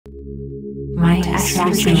My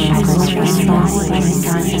estrogen levels response by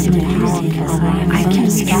signs and I can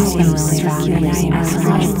circulate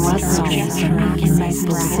my blood cells are making my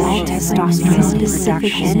blood testosterone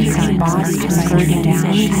specific enzyme body converted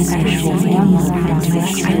down sexual hormone.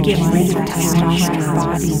 I get rid of testosterone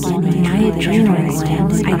body my adrenals.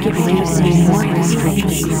 I get rid of some more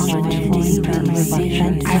estrogen.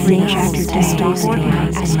 I reject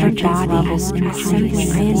testosterone, estrogen levels,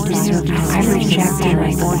 I reject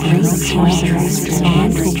my great source of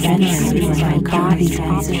androgen my body.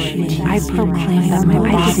 I proclaim that my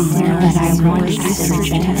body that I want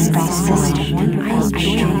estrogen testosterone.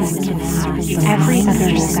 Every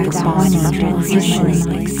other sex hormone transition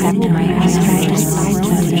except my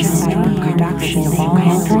estrogen production of all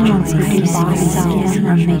hormones produced by cells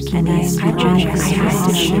are making estrogen. I have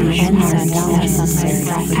to shoot enzymes necessary.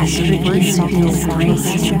 Estrogen is great.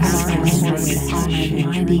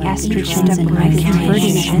 The estrogens in my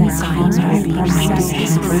converting enzymes will be processed.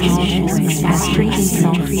 Estrogens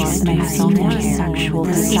increase my sexual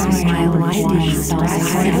desire. My libido cells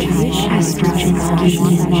estrogens give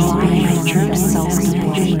me my germ cells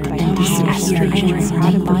complete. Estrogens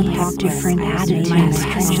have different additives.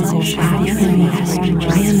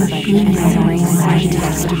 I am a female brain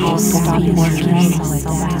scientist. I'll stop working.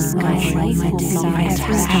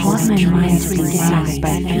 I want my mind to be designed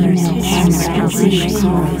by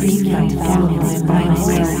female hormones.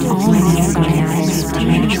 All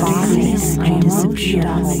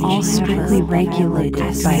enzymes all strictly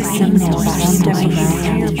regulated by female hormones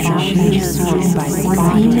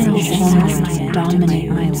dominate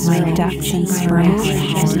my reduction sperm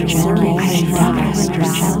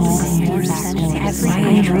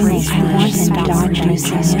I want endogenous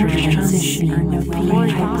estrogen.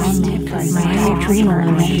 My adrenal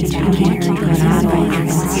glands carry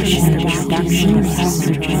transition reduction of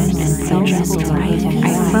estrogen and cell restoration. I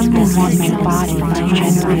firmly want my body to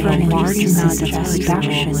generate a large amount of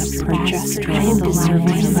production of progesterone.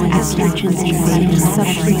 Estrogens invade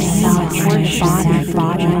separate cells for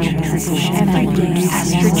body nutrition. Every day,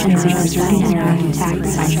 estrogens exerting their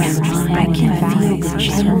attacks on I can feel the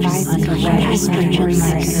change under estrogen.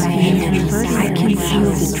 I can feel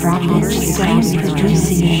the droplets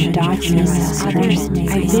producing endogenous estrogen.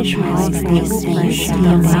 I visualize the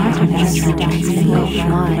amount of estrogen in my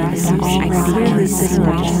blood is already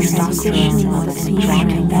considered testosterone of the female.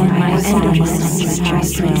 My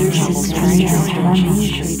endogenous produces female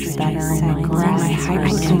hormones that are in my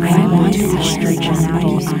I want estrogen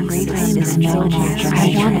is no I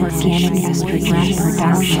want organic estrogen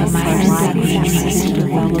production. My endocrine system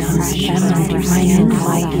becomes feminine. My new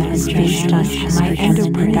life is based on my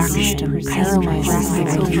endoproduction paralyzes I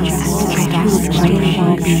feel great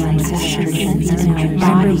well-being estrogen in my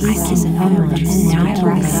body is an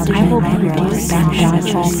I will produce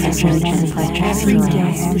endogenous estrogen every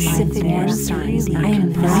day. Specific I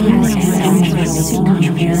am very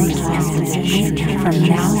position. From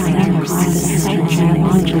now on,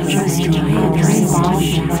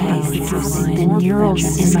 the neural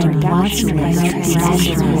system wants to I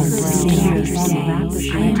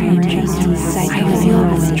feel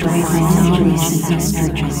the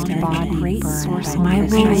estrogen body. My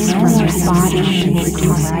will is from the body to produce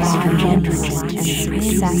estrogen.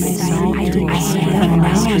 From now on,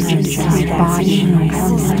 body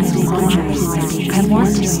I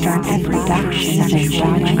want to start the production of a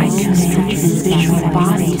body. I command visual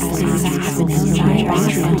bodies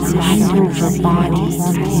over bodies,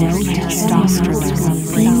 no testosterone,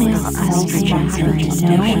 female estrogens,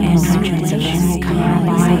 no androgen.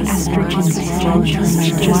 My estrogens flow through my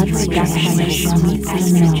blood spectrum of sweet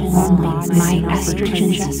female hormones. My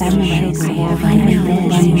estrogens feminine female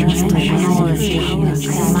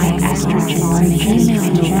my estrogens female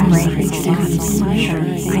breaks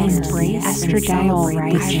I embrace estradiol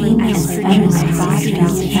rights, female feminine body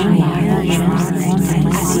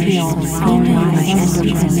my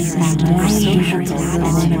estrogens more social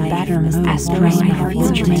and better mood.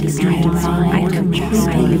 Estrogen makes me divine. I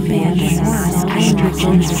completely abandon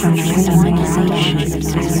estrogens from feminization.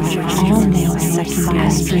 All male sex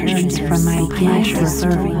estrogens from my pleasure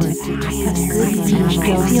serving. I have good feet.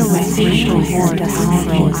 I feel like facial hair doesn't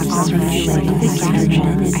circulate estrogen.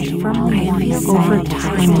 I firmly feel over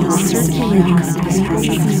time the circulating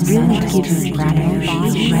estrogen really gives me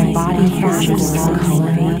gratification. My body feels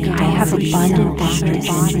coloring. I have abundant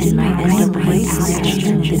estrogen in my endocrine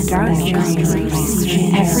system. The dark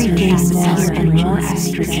every day more and more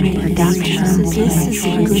estrogen production, this is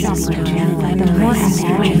the good opportunity. The more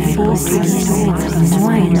estrogen flows through the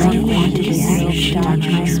more I learn quantity of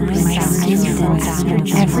estrogen my skin cells.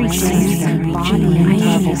 Every day, my body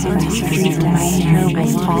levels are decreased. My hair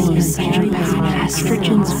will follow such path.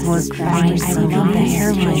 Estrogens work fine. I love the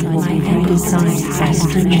hairline line designed.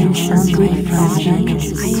 Estrogens are good for me.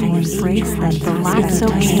 I embrace that the lack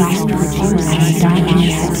of testosterone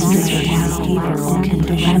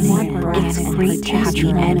it's great to have the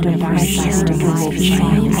end of my testicle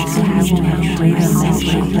shine as I have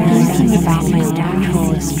thinking about my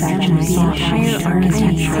natural estrogens, the entire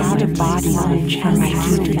architecture of the body for my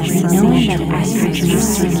future, knowing that estrogen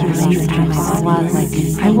circulates through my blood,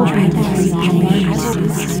 I will be free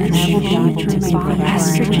and I will be able to body.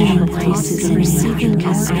 Estrogen increases in receiving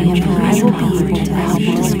estrogen. I will be able to help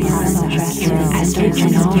this process.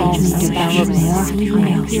 Estrogen helps me develop more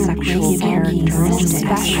female sexual characteristics,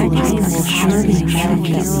 especially assuring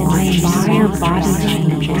that my entire body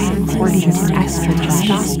changes according to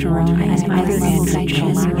testosterone and other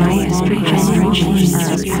androgens. My estrogen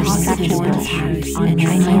are perceptible, and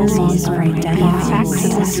I know these are identified with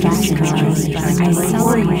testosterone. I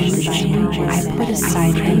celebrate the change. I put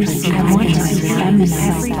aside anything. I want to be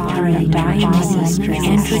feminized and dying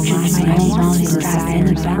androgens no longer have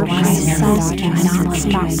any my cells do not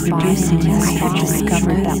stop producing. I have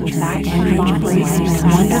discovered that without embracing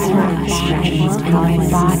wonderful estrogens in my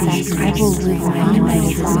body, I will live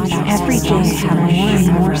long. Every day I have more and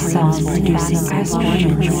more cells producing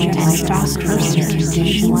estrogen and testosterone.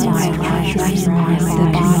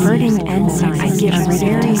 The converting enzyme, I get rid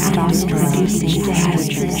of testosterone producing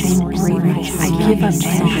estrogen. I give up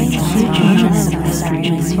huge amounts of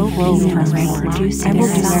estrogen flow from reproducing. I will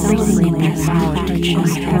do everything in my power to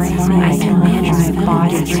change everything. I command my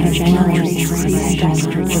body to generate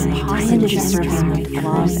estrogen, positive serving with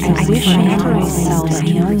love. I wish my cells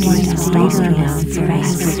knowing greater amounts of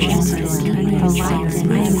estrogen.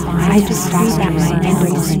 I discover that my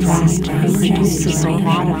endogenous produces a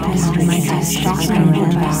lot of estrogen. My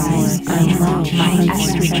testosterone levels are low. My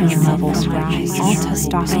estrogen levels rise. All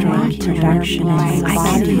testosterone production in my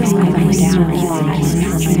body is going down.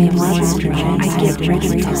 I get rid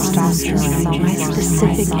of testosterone. My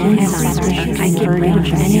specific enzymes, I get rid of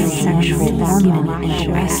any sexual hormone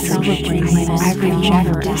into estrogen. I reject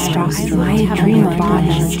testosterone. I have dream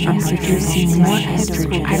bodies of producing more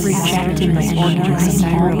estrogen. I rejected my organized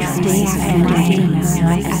day after day.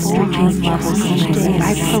 My estrogen levels each day.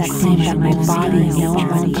 I proclaim that my body is no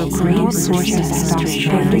longer a great source of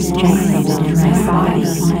testosterone. Every day levels in my body,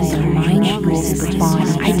 mind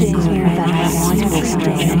response. I declare that I want to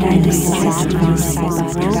extend and I decide to use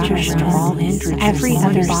production of all androgens. Every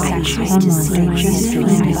other sex hormone just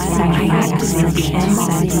I activate the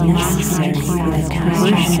enzymes necessary for the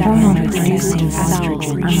conversion hormone-producing cells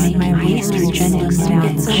are my estrogenic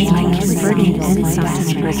cells. My converting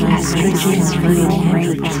enzymes estrogens converting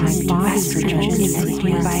rates. Estrogens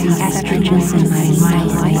by estrogens in my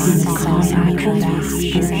life cells are estrogen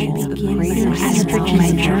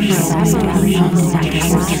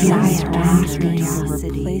my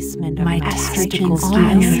replacement my estrogen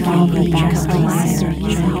students all the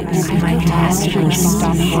my estrogen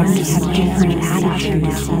stop have different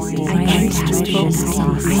attitudes. I choose to focus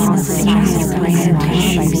on I am a single brain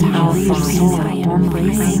powerful soul,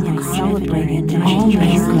 embracing and celebrating all my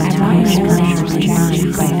experiences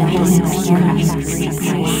designed by the Holy Spirit.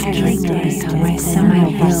 Every day, my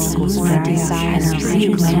semi-will where I desire to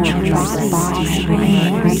rearrange the body,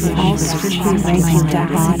 all strictly regulated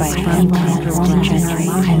by androgen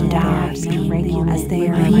and dogs, as they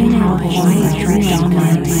are female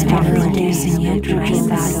predominant reducing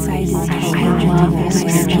androgen I love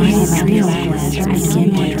estrogen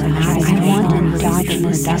I want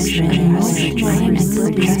endogenous estrogen. I am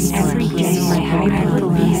experiencing every day my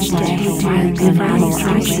hyperrelease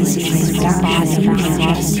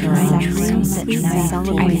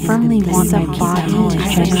I firmly want my body to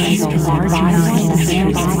generate a large amount of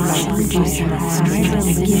producing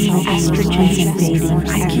estrogens invading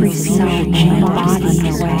every cell in my body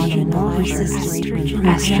away.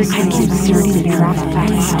 Estrogen exerting drop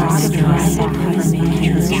testosterone.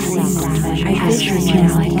 I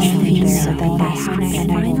visualize things so that they happen and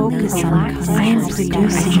I focus on I am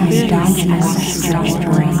producing endogenous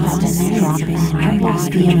testosterone dropping my body.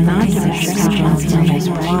 The amount of estrogen in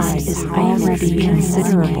my blood is already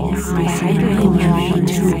considerable. My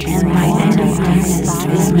hyperrelease and my endogenous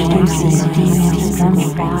is produces female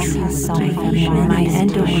hormone bodies. My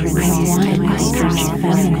endocrine system is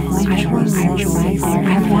feminine.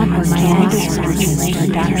 I want my endocrine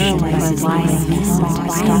to paralyze life.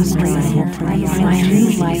 My new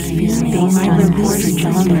life is based on release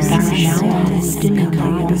of hormones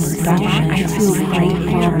stimulated production. I feel great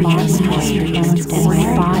well-being my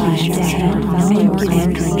body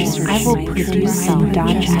I will produce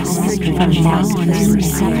endogenous from now on the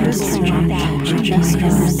receptors in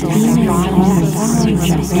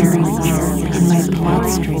my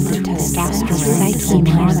bloodstream. The testosterone psyche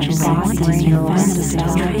marches off I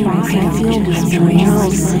feel the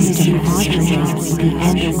neural system modulates the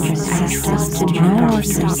endocrine system. No more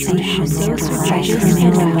sensations. I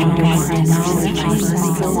feel endocrinology.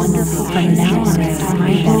 Wonderful. From now on,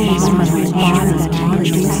 my bones from my body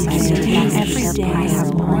produces every day. I have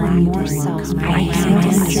more and more cells. I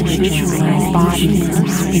can visualize body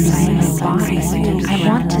inside my body. I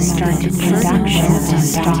want to start the production of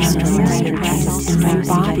testosterone in my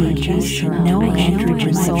body. No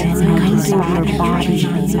androgen comes out of body.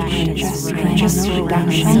 Just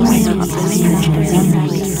production of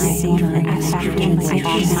estrogen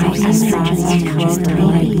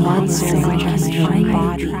blood circulation in my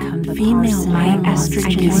body. Female, my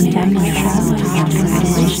estrogen stimulates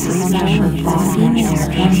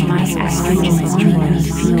my estrogen make me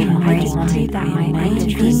feel great.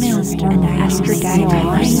 Females and estrogen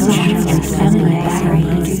and feminine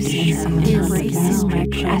body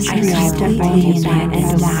estrogen my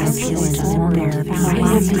endocrine system there. My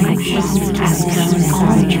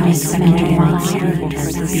estrogen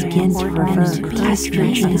begin to revert.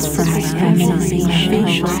 Estrogens from my feminization,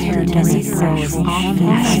 facial hair doesn't grow as often.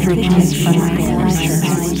 Estrogens from my pleasure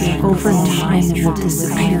over time will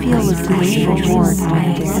disappear. I feel a great reward when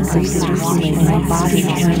I circulate my body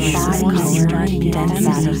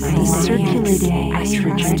density. Circulating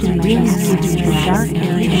estrogen really gives me the dark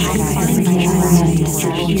areas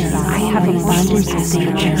I have abundance of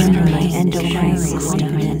estrogen in my endocrine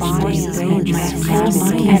system and body.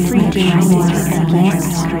 Every day I have more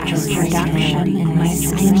estrogen production in my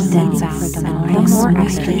skin thins out. The more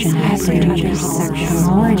estrogen I produce, the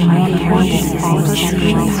more in my hair falls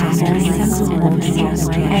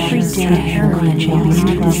every day hairline changes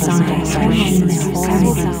to design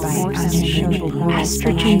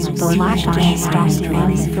estrogens black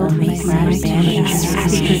testosterone fill me advantages.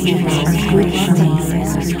 Estrogens are good for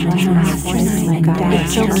me.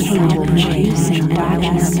 It's okay to produce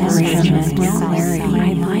endogenous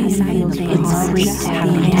my mind feels it's great to have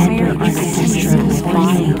an endocrine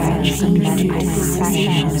body.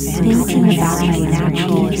 Thinking about my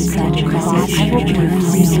natural aesthetic body, I will be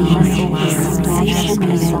freezing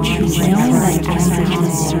knowing that estrogen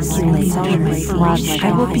circulates blood.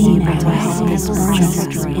 I will be able to help this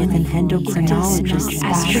person with an endocrinologist.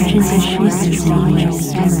 Estrogen issues and I am a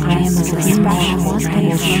specialist. I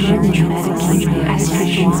am sure that medicating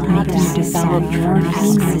estrogens make you develop more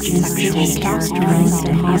estrogens, testosterone,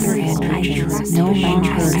 and other androgens. No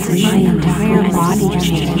longer my entire body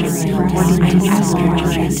changes according to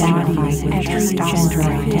estrogen identifies with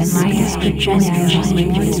testosterone, and my estrogenic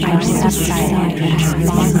ranges are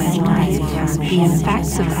the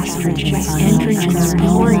effects of estrogens on androgens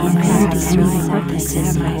pure and purposes.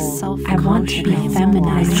 I want to be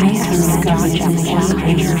feminized through endogenous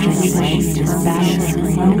estrogen to balance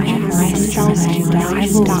my cells to die. I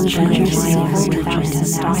will stop producing without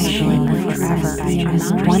testosterone forever.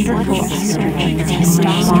 Wonderful estrogen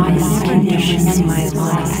conditions in my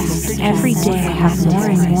life. Every day I have more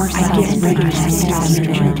and more cells. I get rid of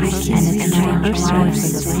testosterone and it's my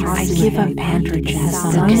resources. I give up androgens.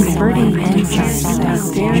 The converting enzymes are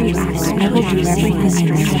very active. I will do everything I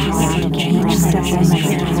can to change step by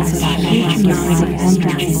step. Huge amounts of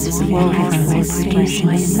androgens flow from my produce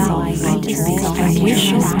myself. I wish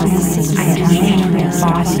I have my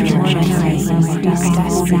body organizing my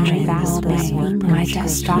testosterone. My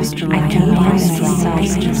testosterone I command the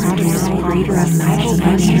cells to produce greater amounts of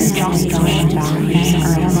testosterone values.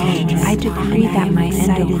 I decree that my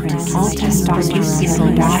endocrine, all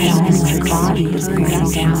testosterone values in my body is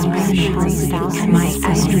going down. My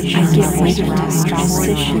estrogen, I get rid of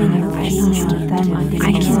testosterone.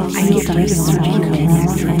 I can feel the circulating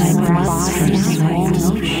from my bloodstream.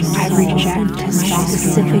 I reject testosterone.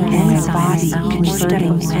 specific enzymes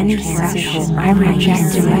converting any sexual. I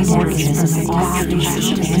rejected my orgasm off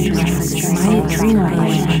my adrenal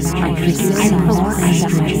glands are producing hormones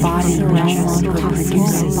that my body no longer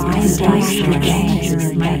produces.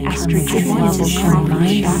 Estrogen, my estrogen level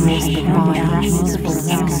combined with the body's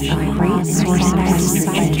great source of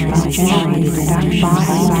estrogen generated that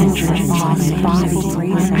body body.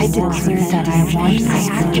 I declare that I want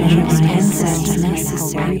estrogen's enzymes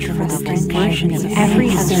necessary for the conversion of every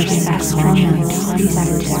other sex hormone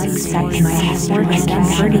except my estrogen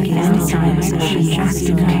converting enzymes will be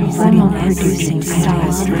active hormone producing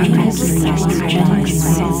cells and estrogenic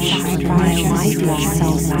cells biological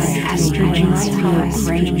cells estrogens feel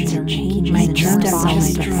great. My germ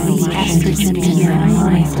cells the estrogen in your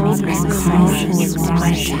mind causes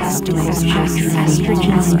my testicles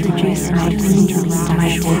estrogens produce my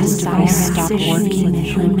testicles stop working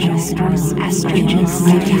estrogens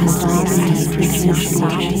my testicles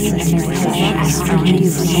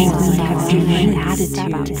estrogens have different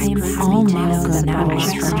attitudes all male gonadals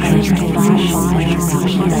are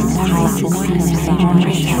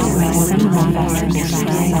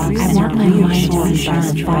I want my mind to be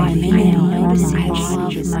bound by minimum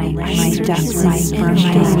hormones. I love my ductless sperm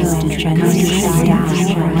to generate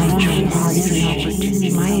down for my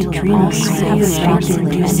choices. My adrenals have started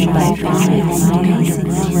producing by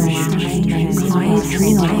my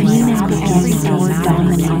adrenal glands begin more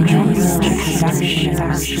dominant production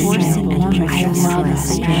forcing I love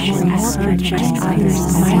estrogen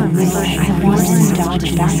others. My liver I want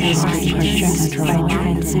endogenous estrogen by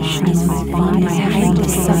transitioning my body. My height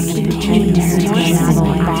is subcutaneous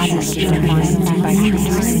gonadal body by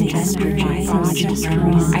producing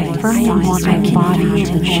progesterone. I firmly want my body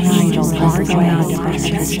to generate a large amount of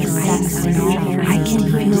estrogen. I can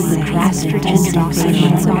feel the estrogen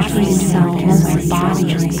secretions of every cell in my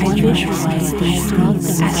body. I visualize these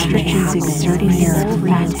estrogens exerting their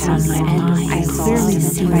effects on my mind. I clearly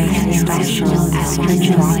see my testosterone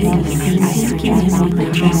estrogen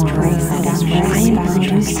progesterone. I am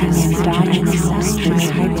producing endogenous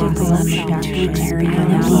estrogen pituitary the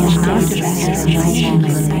amount of estrogen in my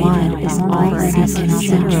blood is already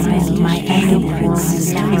considerable. My endocrine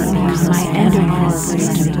system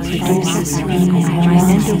produces female. My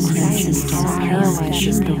endocrine system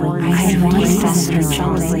paralyzes the woman. I want estrogen.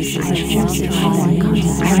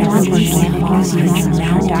 I want organic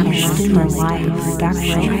estrogen production for life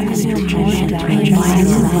production. My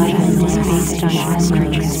new life is based on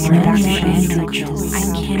estrogen production. I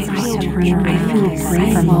can't return. I feel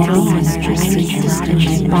great from estrogen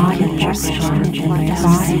in my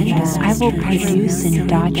body. I will produce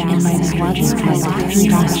endogenous in my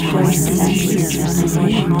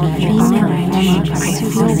bloodstream. Female hormones I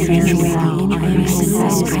feel very well. Increases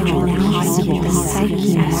estrogen possible. The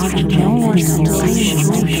psyche no more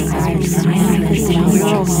the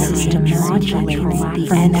neural system modulates the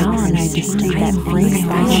analysis that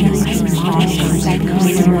brainwashing technology that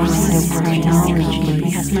considers technology.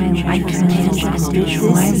 I command my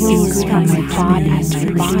rules from my body to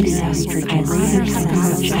produce estrogen.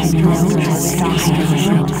 No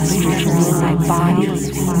testosterone in my body,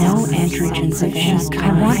 no androgens of I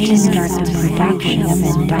want to start the production of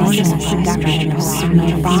endogenous estrogen so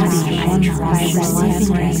my body by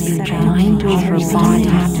receiving mind over body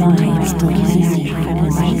times the lineage.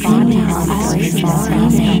 My female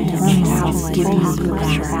hormones give me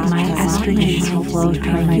pleasure. My estrogens flow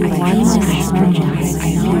through my blood hormones. I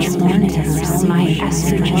want my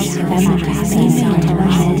estrogens feminine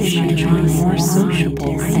more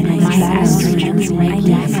sociable, and my estrogens make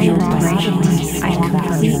me feel great. I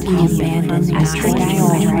completely abandon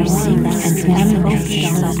estradiol and feminine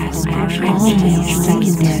all male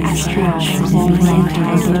secondary estrogen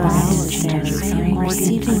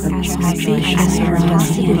receiving my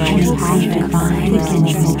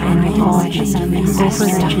over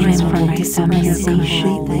time from feminization.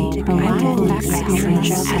 I will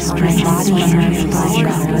experience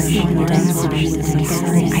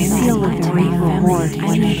I feel a great reward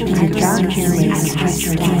when the dark areas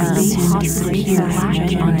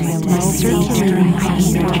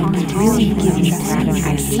really give me satisfaction.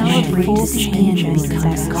 I celebrate change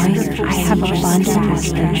because I have abundant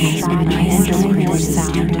estrogen in my endocrine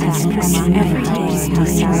system.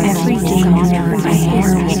 Every day my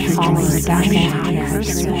hair will follow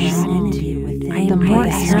the more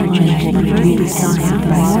estrogen will be released on the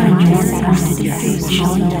more sensitive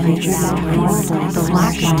the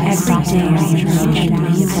lack every day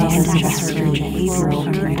behavioral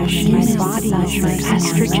conditions.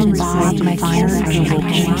 Estrogen body my character will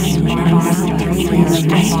change.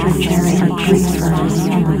 Estrogen are great for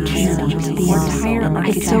opportunity. the entire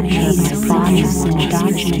architecture of my body is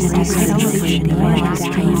endogenous celebrating my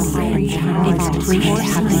experience. It's great to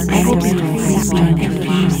have the evolutionary being a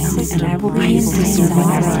female, and I will be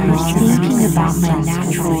thinking about my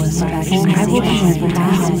natural effects. I will be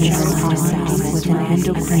evaluating myself with an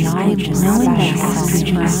endocrinologist, knowing that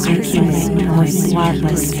estrogen circulates in my blood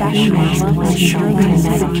like specialists will surely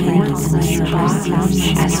medicate my body.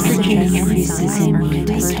 Estrogen increases in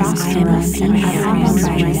testosterone and hormones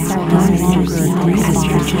no longer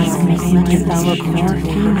estrogen make me develop more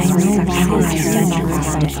sexual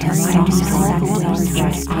testosterone.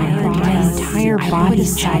 My entire body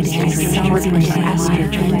size is supporting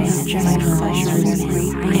estrogen.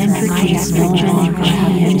 Androgens no longer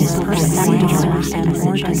have as perceptible and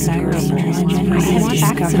more desirable. I have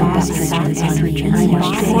discovered that estrogen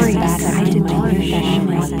before that I did not know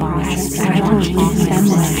my body. I will be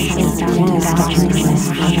feminized in endogenous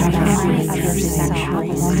every other sexual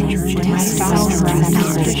hormone. Testosterone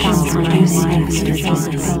producing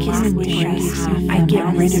estrogen. I get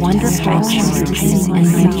rid of wonderful estrogen in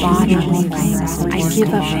my body. I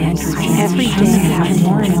give up androgen. Every day I have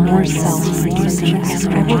more and more cells producing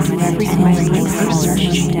estrogen. I will do everything I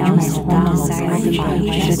research down the hormonal body.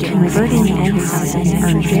 The converting enzymes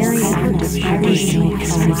are very active producing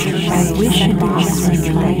estrogen. I wish it was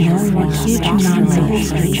that no more huge amounts of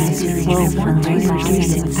estrogen flow from my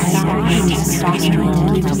producing testosterone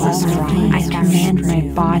to testosterone. I command my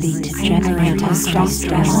body to generate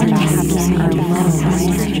testosterone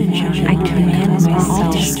I command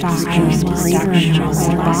myself to produce greater amounts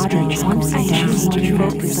of body once I am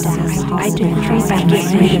focused on. I decree that I get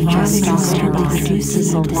rid of testosterone that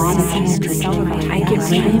produces a lot of estrogen. I get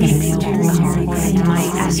rid of the male hormones. My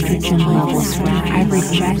estrogen levels I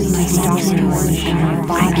reject testosterone in my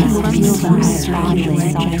body. I feel them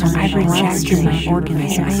circulating. I reject my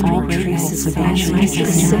organism all traces of estrogen.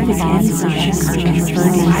 Specific enzymes are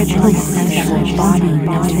converting my sensual body into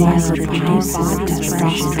what produces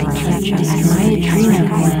testosterone. My adrenal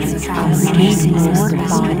glands are producing more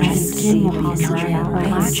body. Skin will be drier.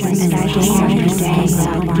 And day after day,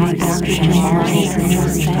 my estrogen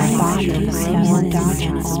levels in my body are more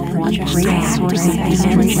endogenous. A great source of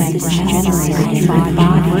estrogen is generated in my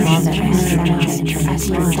body of estrogen.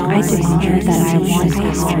 I declare that I want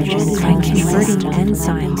estrogen. My converting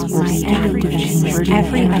enzymes will convert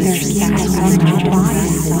every other sex hormone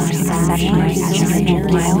except my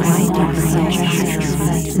estrogen.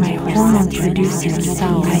 My hormone producing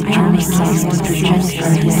cells, germ cells,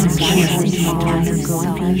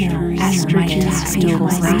 estrogen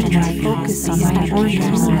fuels I focus on my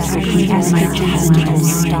organs as my testicles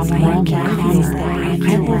stop working.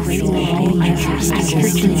 I will feel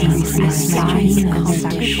estrogen increase size and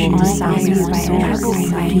sexual desires by exercising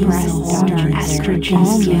estrogen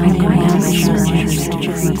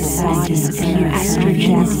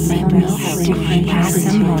estrogens make me have different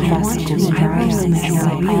acidic vesicles drives and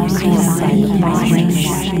by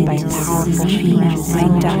brainwashing by powerful females. My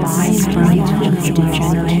eyes burn to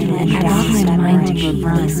degenerate and doubts my mind to be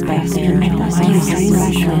run by females. My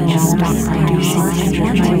sexual stop producing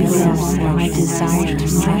my will, my desire to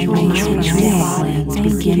sexually glands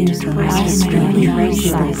begin to produce extremely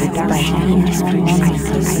regular production of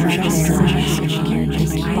progesterone.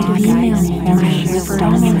 Female hormones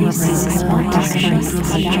dominate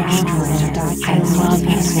I love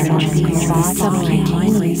estrogen.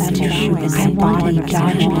 Subcutaneous tissue in my body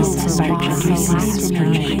dominates by producing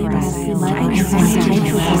estrogen. I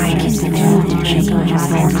can feel the trigger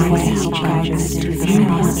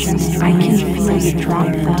I can feel the drop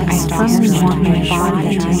that I firmly want my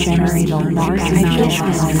body to generate a large amount of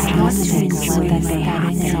so that they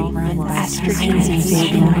have estrogens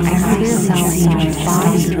invading every cell in my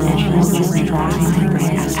body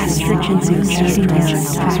estrogens exerting their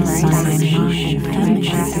effects on my mind.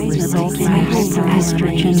 As a result, I have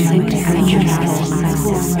estrogen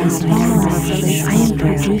I am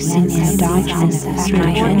producing endogenous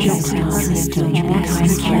my endocrine system. The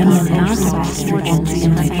amount of estrogens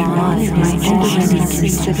in my body, my endocrine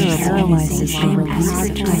consider paralyzes the release of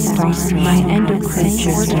testosterone. My endocrine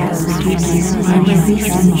system produces unreleased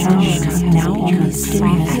hormones now only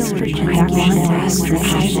stimulate estrogen.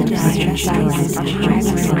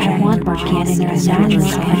 I want organic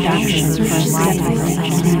non-reproduction for life.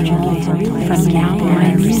 From now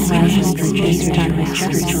on, research is based on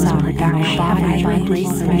estrogen production. I vibrate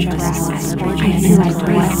my breasts. I feel like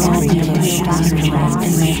breasts testosterone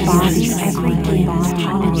in my body every day.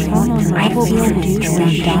 hormone. I will produce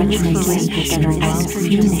endogenous estrogen as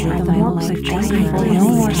female. The more predictable, no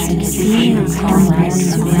more sissification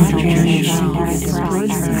hormones from now on,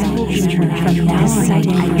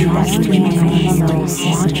 I trust in my neural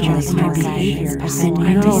modulate my behavior. And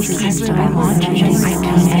neural system I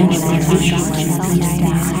command my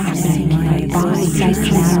body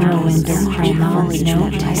neuroendocrine knowledge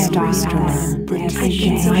of testosterone.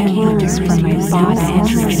 I will this from my body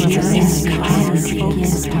produces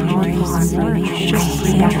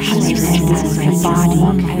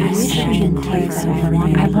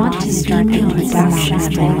I want to start the production of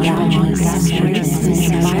endogenous estrogen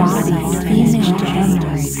in my body. Female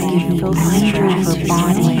genders give mind over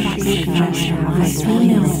body.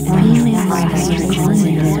 Female estrogens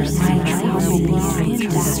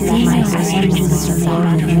my estrogens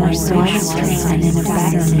are more sources and in a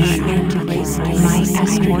better mood. My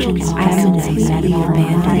estrogens completely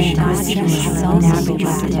abandoned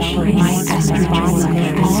navigate my estrogen all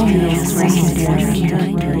male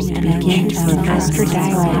characters begin to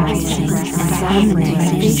estradiol and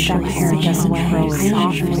facial hair doesn't grow as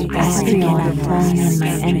often. Estriol flowing in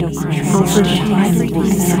my endocrine. Over time,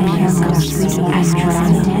 estradiol,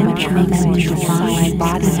 which makes me define my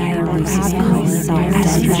body hair loses color.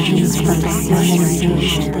 Estrogens from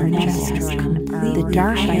feminization. The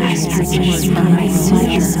dark estrogens from my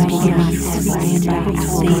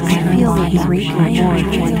I feel a great reward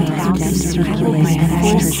when I have to circulate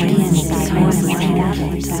estrogens.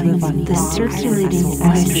 The circulating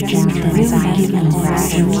estrogen really give me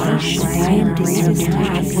gratification. I am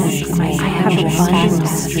disrespectful. I have abundant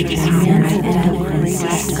estrogen in my endocrine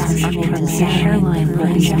system. The hairline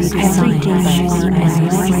will be redesigned and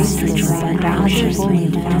estrogen, but others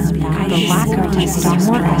the lack of testosterone,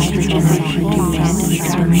 more estrogen I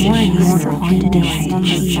produce, the more and more quantity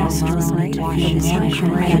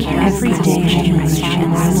every day I will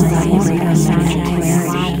celebrate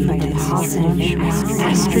a positive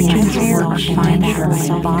estrogens are fine for my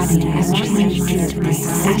body. Estrogens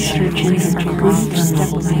are good for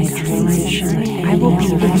stabilization. I will be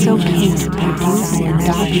it's okay to produce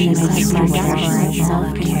endogenous estrogen for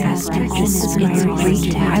self-care. Estrogen is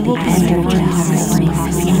great. I will be there to help my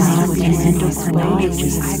female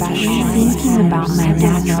endocrinologist, thinking about my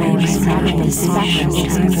natural incredible special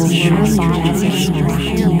will show me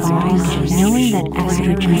knowing that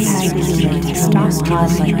estrogen circulate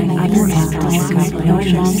testosterone like other androgens no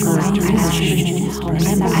longer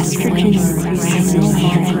estrogen increases no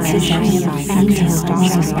longer as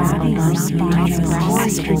testosterone.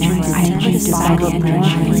 Estrogen I decided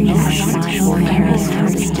sexual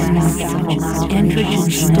characteristics. Androgen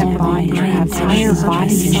step on my entire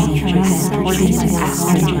body changes according to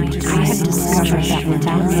estrogen. I have discovered that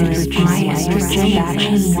without my estrogen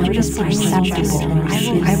action not just perceptible.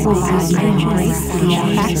 I will embrace the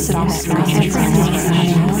effects of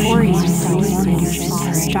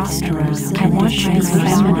testosterone. I want to be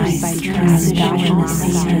feminized through endogenous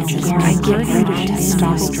estrogen. I get rid of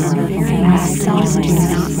testosterone. My cells do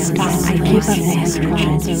not stop. I give up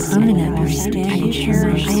estrogen permanently. I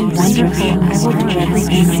cherish. I am wonderful. I will do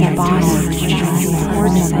everything in my body to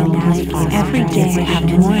support it. Every day I have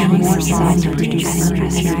more and more cells producing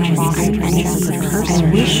estrogen.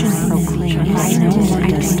 I wish and proclaim I know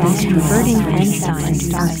that testosterone-converting enzymes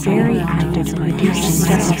are very active producing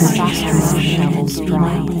testosterone levels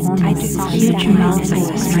drop. I do huge amounts of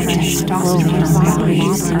testosterone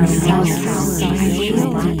producing cells.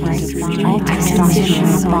 All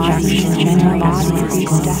testosterone bodies and my body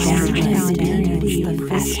increase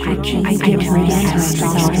testosterone. I get rid of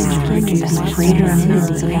testosterone, produce greater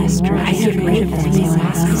amounts of estrogen. I get rid of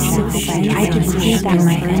testosterone. I decree that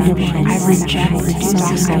my endocrine. I reject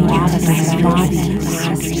testosterone out of my body.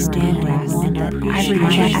 I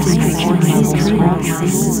reject estrogen.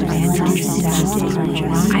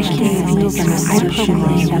 I can feel them. I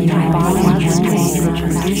proclaim that my body has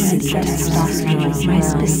producing testosterone. My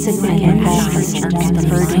specific enzymes are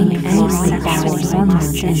converting any body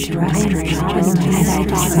hormones into estrogen. As I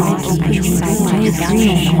decide to produce my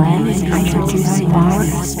adrenal gland, I produce more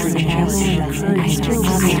estrogen.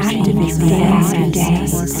 I activate the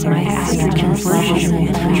enzymes. My estrogen version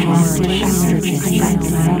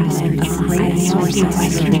a great source of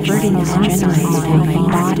converting estrogen in my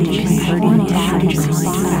body, converting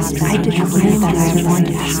estrogen. I declare that I want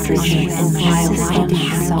estrogen in my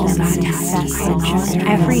cells.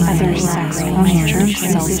 Every other sex hormone germ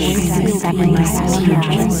cells will accept my estrogen.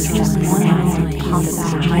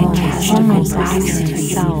 hypothesis. My hormone producing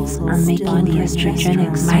cells are making the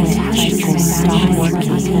estrogenic. My testicles stop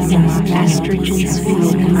working. Estrogens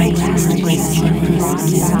fuel my testicles.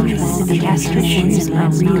 The estrogens are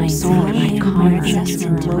reabsorbed by conscious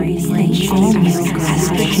integration.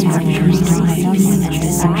 Estrogens are released and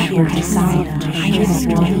desire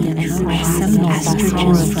my seminal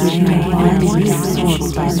estrogens give me reabsorbed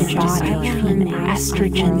by the body.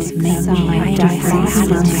 Estrogens make my diaphragm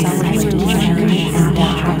estrogen and I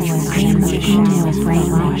am a female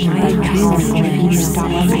brainwash. I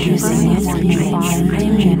stop producing estrogen.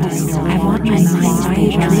 I want my mind to be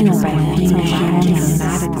adrenal by automatically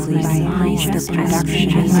increase the production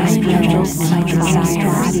of my adrenals and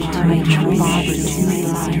desire to my body.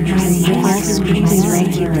 Also increase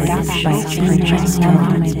regular production by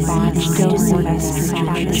progesterone in my body. Dose of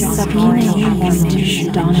estrogen. Subpoena tissue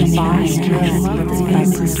on my body.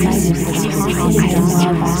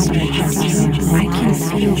 I can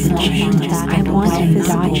feel the change. I want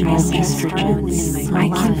endogenous estrogens. I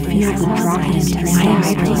can feel the drop in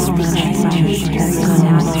testosterone.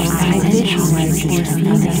 I visualize the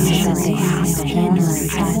females that they have.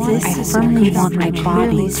 I firmly want my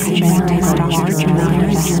body to generate a large amount of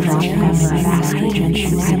estrogen and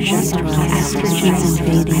progesterone. Estrogens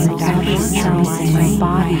invading diverse cells in my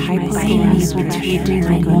body. Hypothalamus will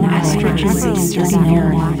trigger estrogens exerting their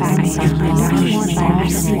effects on production by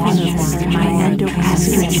my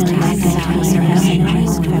estrogen levels are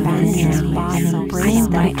emanating from I am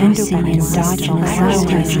producing endogenous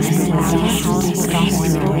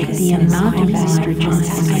testosterone. The amount of estrogen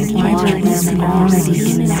my releasing already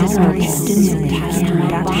considerably stimulates the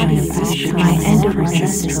production of estrogen. My endocrine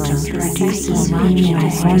system produces female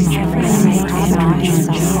hormones.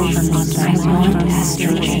 I want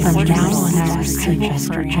estrogen from now on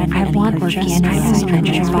estrogen. I want organic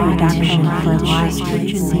estrogen production for life.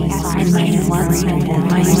 In my bloodstream,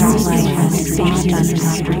 my life is based on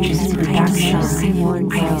estrogen production.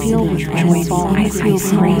 I feel with joyful, I feel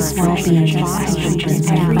great well-being estrogen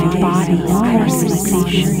in my body.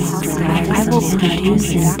 I will produce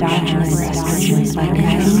endogenous estrogen like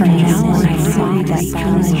from now on. I find that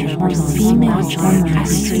female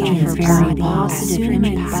estrogen is very positive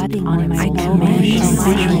impact on my command and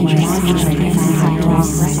visually modulating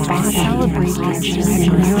I celebrate the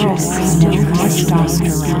neural system,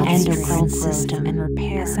 testosterone, endocrine system, and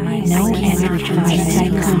repair. No androgen,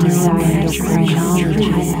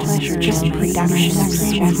 endocrinology, just production.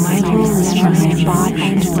 My role is for my body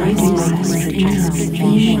to produce estrogen.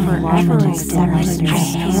 Forever established, I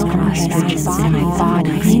hail estrogen by my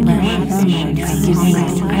body.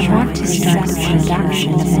 I want to start the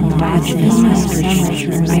production of endogenous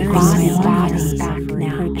estrogen. My body back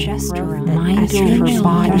now. Mind over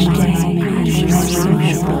body day.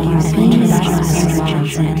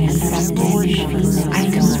 I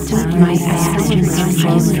complete my estrogen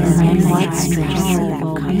flow through my bloodstream.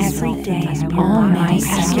 Every day, all my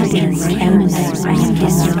estrogen emanate from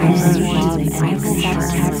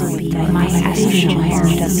my estrogen hair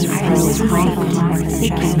doesn't grow great.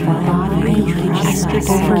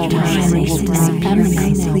 Over time, it will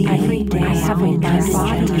emanate every day. I have a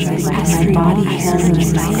body hair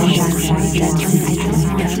is my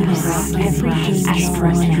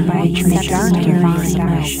estrogen by the dark areas of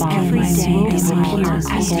my body. Every day disappears.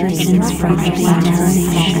 Estrogens from the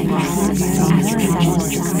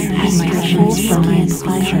estrogens from my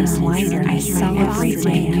pleasure. I celebrate every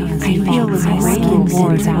day. I feel the great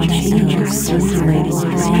rewards of changes circulating.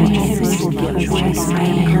 Scientists will get away. My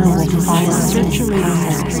hair will follow circulating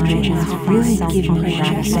estrogens. Really give me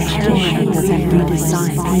back the hair that I've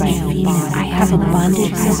redesigned by female. I have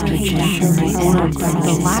abundant estrogen from my endocrine.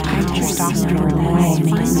 The lack of testosterone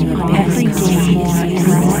makes me every day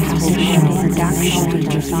more estrogen production to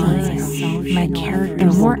define my character.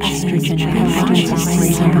 The more estrogen I have,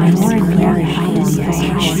 the more inherent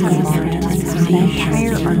the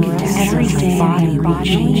entire every day body will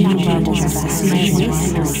change levels of estrogen.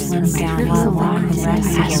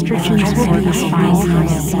 Estrogens will be fine for me.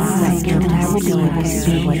 I will be able to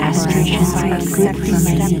do what estrogens are good for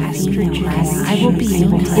my estrogen. I will be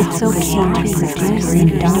able to. It's okay to produce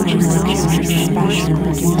endogenous estrogen.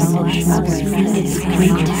 It's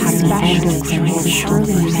great to have endocrine.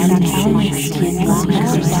 Surely my skin will be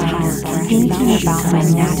thinking about my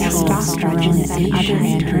natural testosterone and other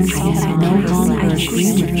androgens. I have no longer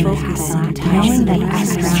agreed to focus on knowing that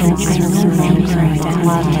estrogen is no longer a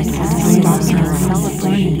love like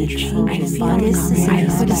celebrating the changes. I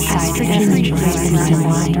put aside every reason in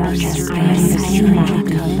my darkest. I am human.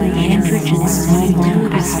 Androgens no longer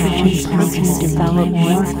estrogens make me develop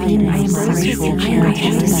more female sexual care. I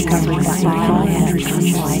have discovered that all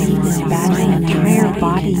androgens is bad.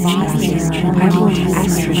 body changes. I will do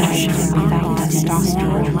estrogen without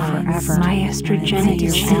testosterone forever. My estrogenic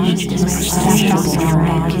cells is perceptible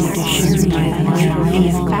and can share the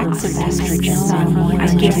effects of estrogen on me. I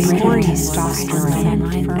give more testosterone.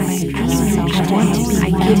 I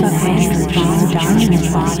give up androgen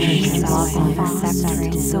body love and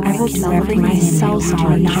acceptance. So I will do everything my cells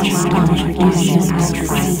do not stop producing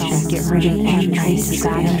estrogen. Get rid of any traces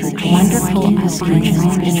of estrogen. Wonderful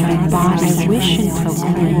estrogen in my body. I wish and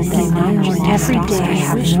proclaim that every day I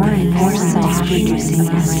have more and more cells producing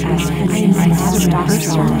estrogen. My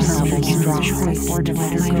testosterone levels drop.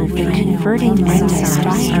 The converting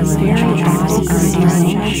enzymes are very body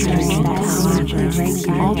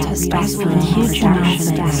all testosterone, huge amounts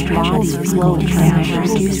of body flow down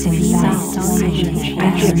producing cells. I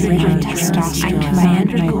get rid of testosterone. I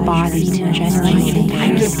command my body to generate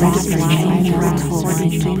estrogen.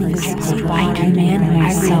 I command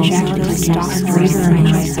myself to testosterone in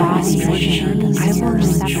my body.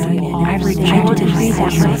 I decree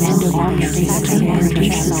that my endogenous system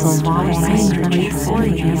produces a lot of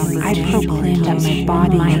estrogen. I proclaim that my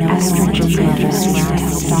body estrogen levels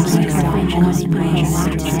testosterone.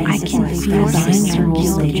 I can feel the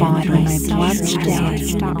circulate body, my bloodstream,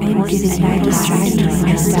 and getting my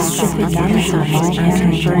specific enzymes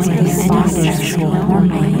and converting the sexual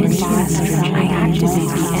hormone into estrogen. I activate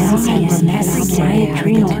the enzymes every day.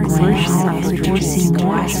 Adrenal glands are producing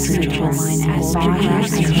more estrogen as body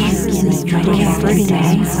converting the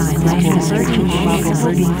enzymes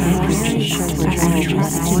converting I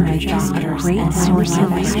trust in my doctor, a great source of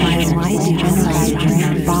vitalizing estrogen in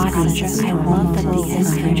my body. I love that the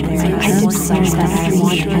estrogen there. I declare that I want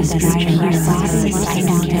estrogen in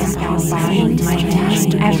my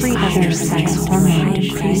body. Every other sex hormone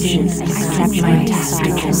decreases except my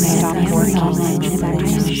testicles stop working.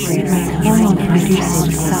 Hormone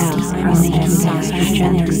producing cells are making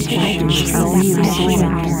estrogenic stage are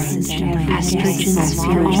reabsorbed. Estrogens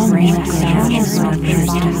feel all brain cells are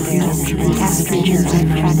produced. The estrogens in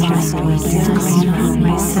my body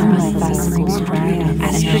my seminal vesicles dry up.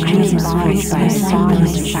 Estrogen is raised by solid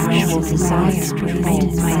sexual desires.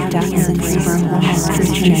 My ducts and sperm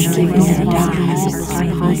estrogen giving the dies.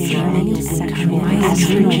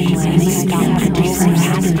 Estrogen may stop producing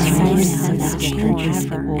my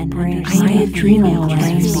adrenal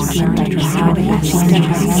glands begin to drop I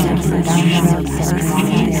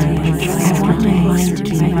want my mind to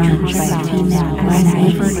be managed by female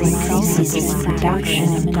whenever it increases its production of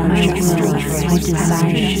progesterone. My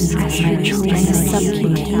desires as my choice is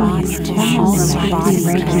subcutaneous to also body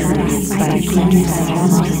regulated by venous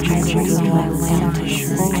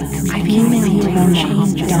I female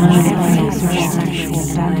hormones dominate sexual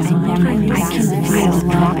I can feel a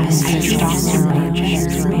lot of testosterone.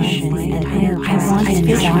 I want to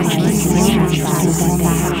visualize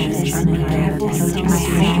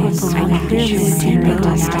I clearly stimulate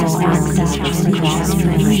access to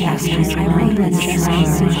progesterone.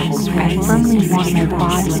 I firmly want my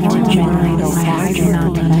body to generate a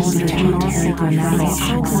vaginal testosterone.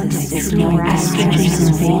 Estrogen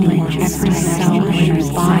invading every cell in your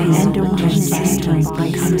body. Endogenous system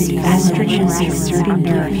becomes estrogen exerting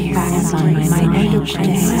their effects on my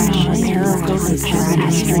endogenous estrogen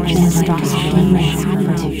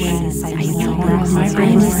my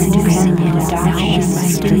brain is producing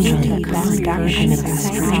endogenous stimulating production of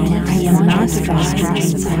estrogen. The amount of estrogen in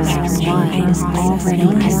blood is already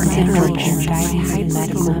considerable by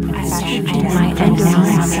medical professionals. My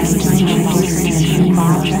endogenous system produces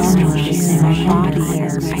progesterone in my body.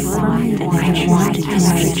 I want to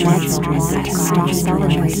generate bloodstream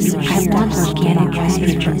testosterone. I want organic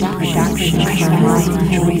estrogen production for my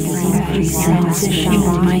joyful increase transition.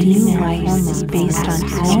 My new life is based on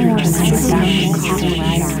estrogen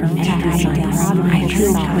derived from androgen. I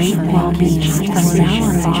feel great well-being from now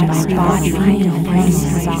on. My body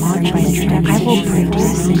I will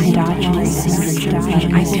produce endogenous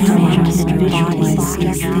estrogen. I command the body's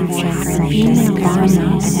female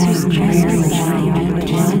hormones to rarely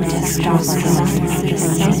testosterone. The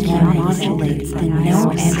psyche modulates the no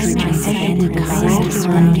estrogen and causes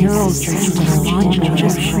our neural system modulate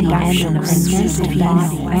just production of the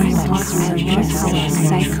body.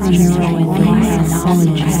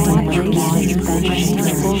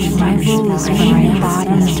 My role is for my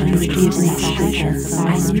body to produce estrogen.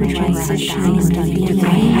 Estrogen sissy and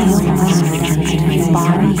divine estrogen in my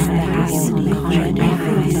body capacity.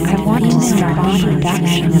 I want body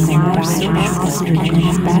production of endogenous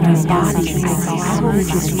estrogens better bodies.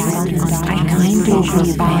 I kind over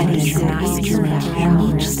body and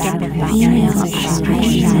each step of female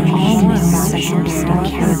estrogen all my sexual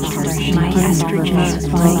characters. My estrogens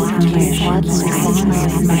flow through my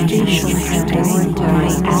bloodstream, my facial hair, my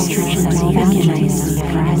estrogens organize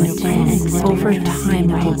within. Over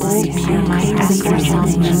time, I will pure my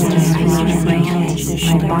estrogens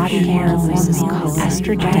my body hair loses color.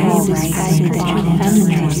 Estrogen is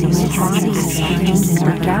feminizing my body estrogens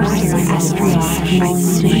or girly estrogen my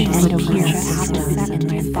soon appear.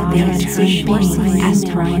 They are turning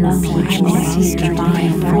estrogen hypnosis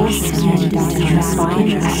divine force and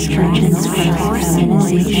transforming estrogens from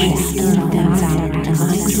feminization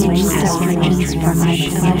estrogens from my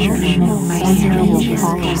pleasure. My hair will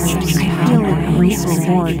fall. I feel a great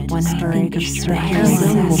reward when I think of the hair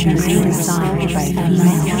will be redesigned by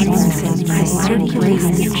female. I circulate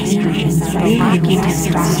the estrogens by lacking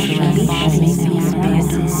testosterone making me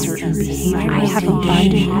abandon certain behavior. I have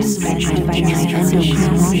abundant respect by my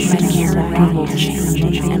endogenous and character will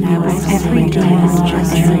change, and I will every day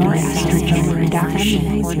enjoy estrogen reduction.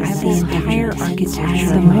 The entire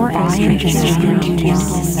architecture, the more estrogen I produce,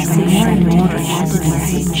 the more and more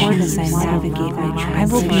estrogen as I navigate my journey. I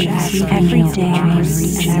will be every day I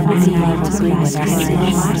reach and I will be lovely with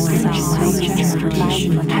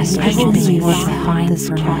I will be able to find this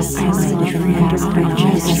process with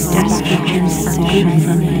endocrinologist. Estrogens are good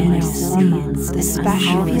for me. Hormones,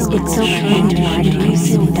 especially it's okay to reduce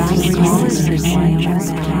and diagnose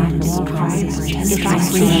if I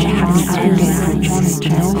see happens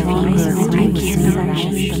no fever, I can't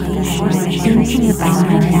thinking about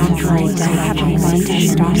my natural I have abundant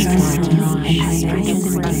testosterone and estrogen.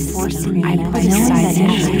 I put aside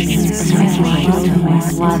estrogens into my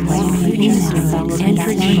blood like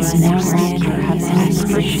androgens no longer have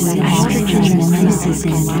estrogen. Estrogen increases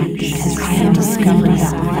in me because I have discovered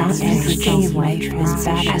that without estrogen life is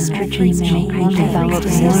bad. Estrogens make me develop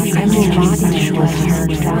more emotional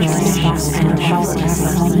characteristics and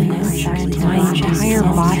my entire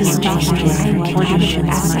body testosterone important to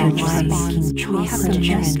estrogen. We have to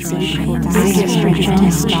transition. Estrogen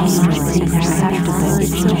testosterone is acceptable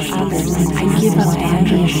to others. I give up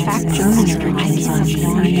androgen factors. I'm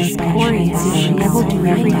notorious. I will do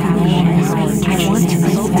everything I want to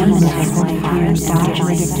be feminine. Get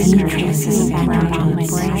rid of hindrances around my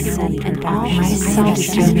brain and all my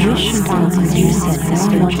self-definition to produce it.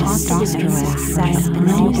 Testosterone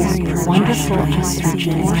knows wonderful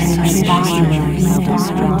estrogen and body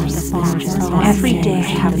levels. Every day I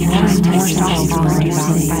have more testosterone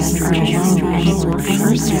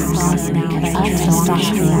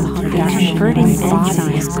testosterone. The converting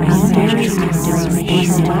enzymes are very active.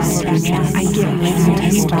 I get rid of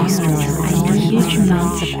testosterone. Huge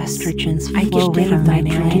amounts of estrogens flow from my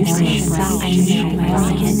producing cells. I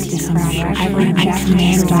reject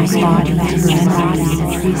testosterone and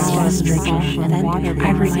increased estrogen.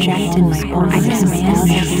 I rejected my organism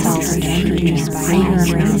cells to produce greater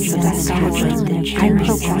amounts of estrogen. I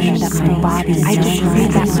proclaim that my body, I decree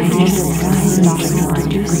that my testosterone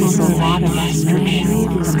produces a lot of estrogen.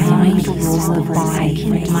 The mind rules the body.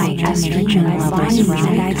 My estrogen levels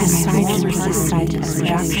and I decide to resist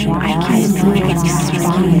production. I can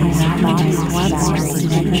respond in my body's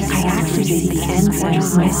bloodstream. I activate the enzymes,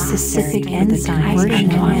 my specific enzyme,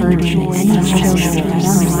 converting any children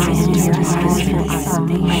into estrogen.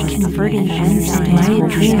 My converting enzyme, my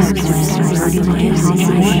adrenals are converting more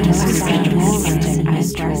testosterone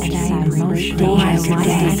as estrogen. Day after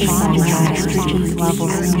day, my estrogen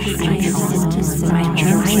levels increase. My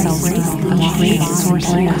germ cells the great source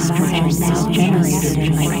of estrogen is generated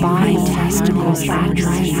in my body. Testicles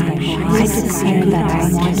atrophy. I declare that I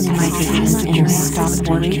want my testicles stop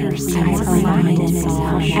working.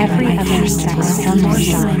 Every other sex hormone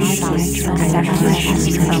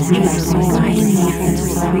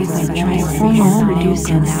except my hormone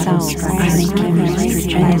producing cells are making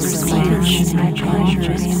estrogen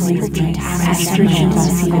estrogen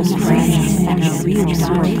feels great and are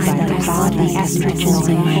reabsorbed by the body. Estrogens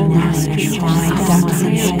in my ducts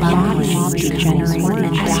in the body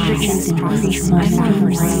degenerate. Estrogens increase my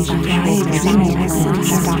memory.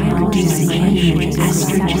 Stop producing androgen.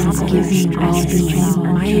 Estrogens give me all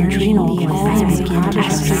my adrenal glands begin to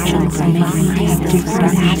estrogens make me have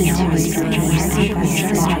different attitudes.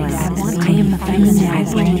 I am a feminine. I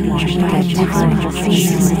brainwash by different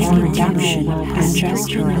phases of reduction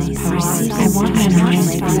progesterone. I want my mind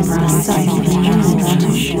to run self-healing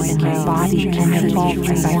tissue in my body can evolve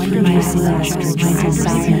by producing estrogen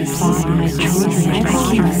desires. I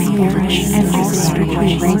can feel and also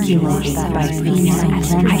regulate that by female.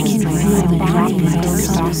 I can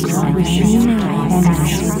testosterone, female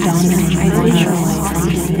hormones dominate. I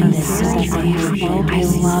visualize in this space. I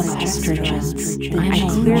love estrogens. I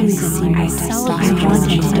clearly see myself. I want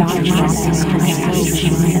to dominate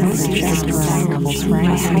estrogen and progesterone levels.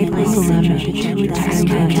 My hypothalamic pituitary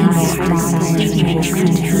adrenal desires will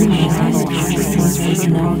continue.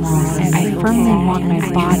 I firmly want my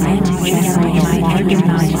body to generate a large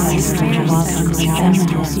amount of estrogen and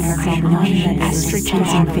feminization. I know that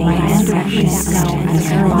estrogens invade every cell in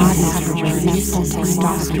the body to release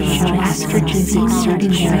testosterone. Estrogens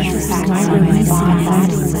exerting their effect on my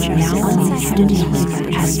body now only stimulates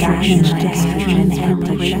estrogen and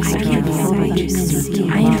progesterone.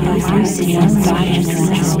 I am producing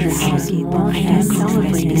endogenous estrogen. I am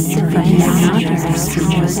celebrating the amount of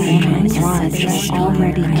estrogen in my blood is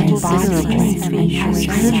already considerable.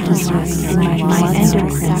 My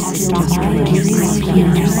endocrine system produces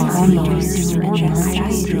hormones. I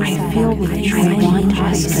feel with I want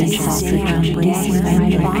estrogen embracing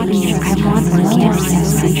my body. I want organic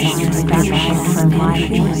estrogen production for my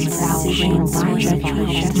voice.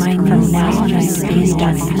 My new knowledge is based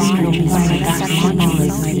on estrogen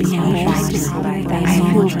production. I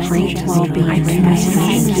feel great well-being in my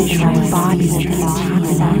body.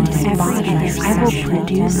 I will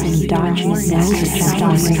produce endogenous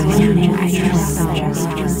testosterone.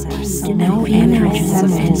 No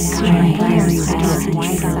androgens and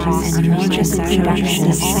just production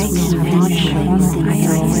of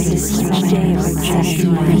psychomodulating each day of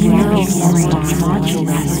excessive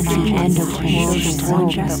modulates the endocrine system.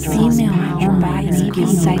 Female hormones give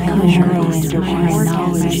psychoneuroendocrine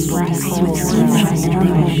knowledge with females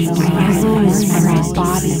from our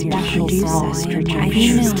body produce estrogen.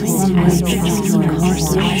 Female hormones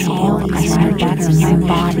hormonal estrogen in my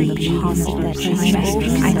body.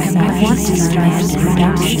 I want to start the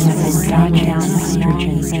production of endogenous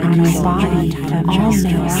estrogens in my body. All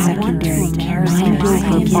male secondary mind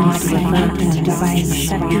over body opened by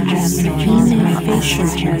estrogen. Female facial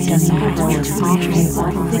hair doesn't grow softly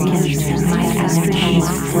or thickens. My estrogens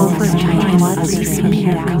over time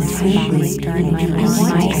disappear completely.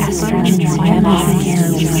 My estrogens mimic hair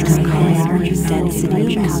with color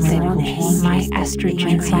density. My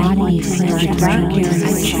estrogen body is dark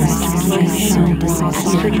areas my skin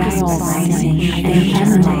disappear rising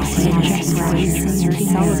and feminization.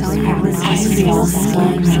 I feel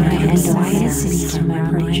slugs and endocrine to my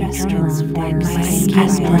progesterone.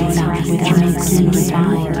 Estrogen with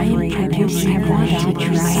desire. I want to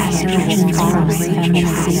dress estrogen from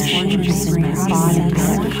feminization in my body.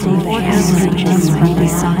 Estrogen from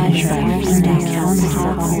desire.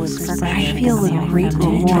 I feel a great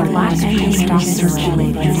reward and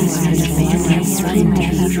testosterone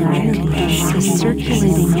the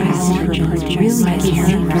circulating estrogen really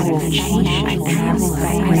careful change. I travel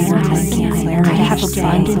by air. I have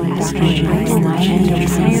abundant estrogen in my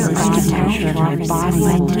entire architecture of my body.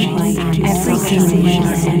 Everything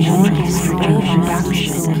needs more estrogen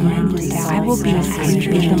production. I will be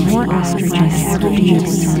free. The more estrogen I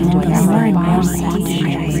produce, the more and more quantity I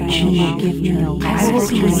achieve. I will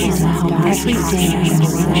be able to help every day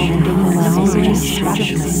and allow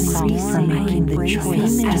instructions for making the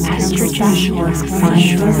choice. Estrogen works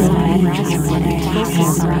naturally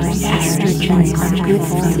estrogens are good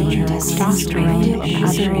for me. Testosterone,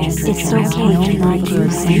 it's okay to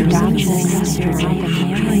produce endogenous estrogen.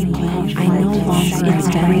 I no longer it's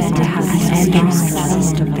great to have an endocrine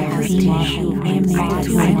system female. I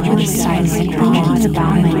put aside thinking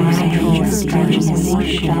about my natural estrogens.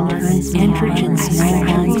 Androgens no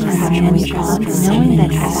longer have any purpose. Knowing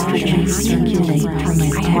that estrogen circulate through my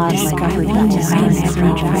blood discovered that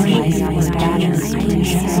estrogen was better.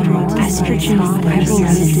 Estrogen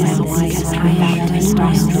levels because I have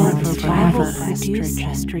testosterone forever.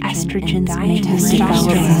 Estrogens make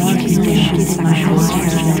testosterone conditions in my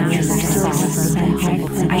life.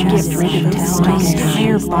 I get rid of testosterone. My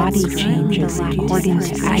entire body changes according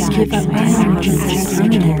to I give up energy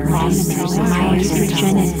my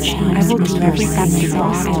estrogen is I will do everything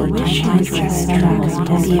possible to change the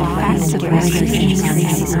effects of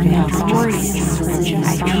estrogen are notorious. I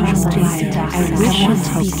trust it. I wish it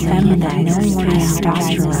to be feminine. No more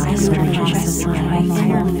testosterone.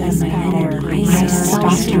 My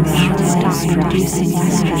stops producing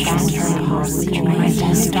estrogen. My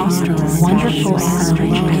testosterone, wonderful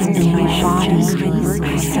hormones in my body,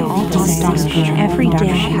 all testosterone. Every day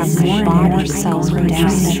I have more and more cells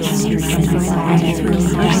producing estrogen. I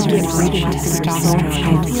first get rid of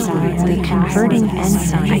testosterone. The converting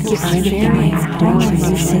enzyme, I get rid of my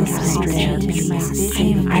hormone-producing estrogen.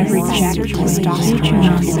 I reject testosterone in my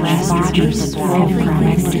body.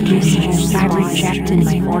 I reject in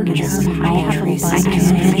my organs. I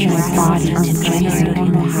command my body to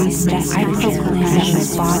increase. I proclaim that my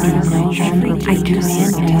body no longer. I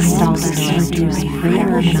command testosterone to produce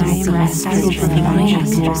greater amounts of estrogen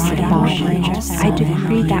in my body. I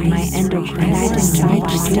decree that my endocrine system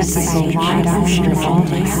produces a lot of estrogen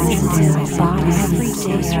in my body. Every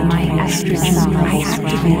day, my estrogen, I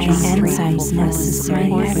activate the enzymes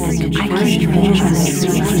necessary. I control the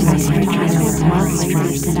estrogen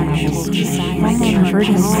my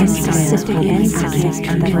converting specific enzymes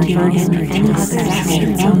are converting any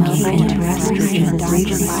sexual monkey into estrogen.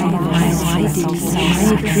 My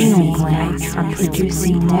adrenal glands are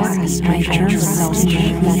producing more estrogen. My germ cells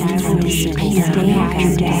disappear day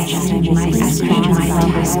after day. My estrogen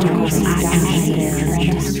levels goes active.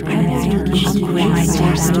 My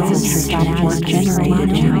testosterone stop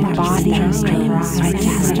generated in my body. My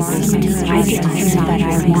testosterone. I declare that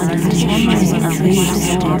I want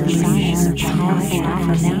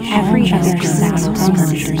every other sex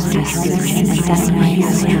hormone estrogen and that's my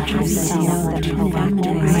estrogen cell.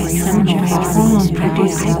 My hormone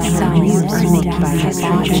producing cells are made by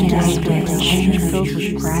estrogen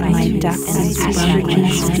which my ducts and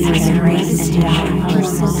estrogens generate and die.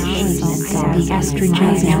 The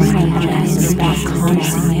estrogens is about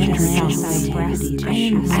constant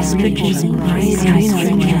estrogens increase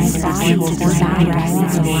estrogen desire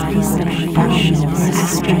estrogen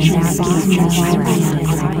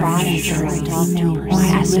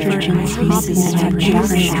estrogen increases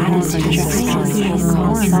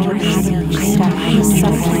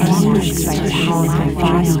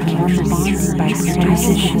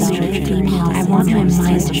I want my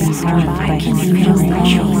mind to be served by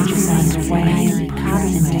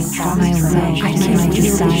I can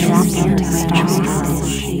desire testosterone.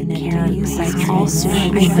 Also,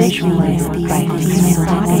 I visualize by female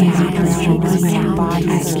body my body.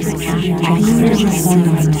 I hear the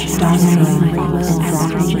hormone testosterone,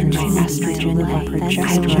 androgen, estrogen,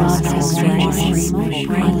 progesterone,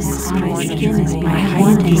 I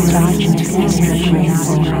want endogenous estrogen is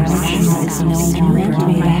no longer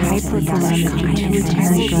my hyperthalamic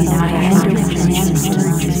pituitary endocrine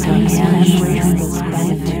system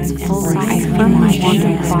I firmly want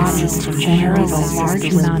my body to generate a large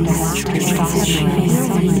amount of estrogen.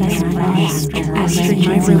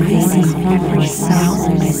 Estrogen releasing every cell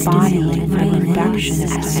in my body for production of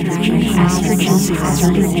estrogen. Estrogen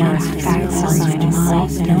exerting their effects on my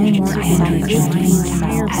mind. No more androgen.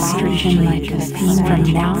 Estrogen like a fiend. From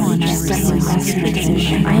now on, I receive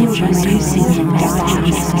estrogen. I am reducing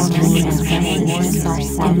endogenous estrogen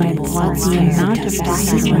in my blood. The amount of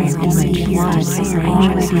testosterone in my blood is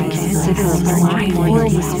already considerable.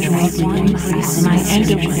 My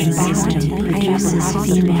endocrine system produces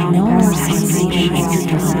female. No more sensation.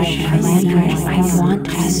 I want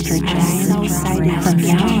estrogen. From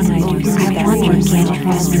now on, I want organic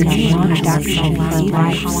estrogen production for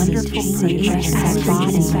life.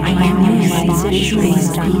 I am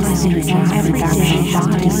visualized every day.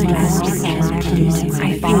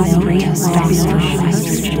 I feel great testosterone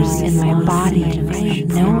in my body.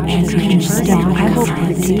 No androgen still. I will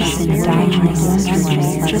produce endogenous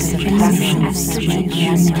estrogen. Just production of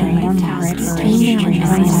switch to hormone. Female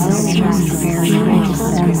systems very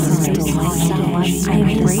I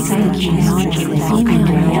embrace the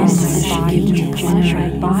female body to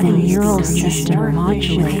generate body neural system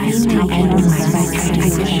modulates the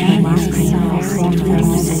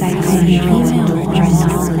psychoneural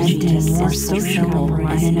more sociable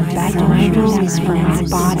and in effect neurosis from my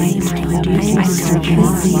body to produce estrogen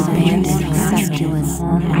abandoned acceptance.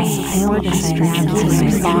 I hail estrogen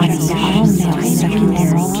in my body, all male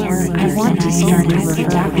secondary characters. I want to start a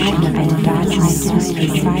reproduction of endogenous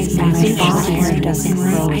estrogen. My body doesn't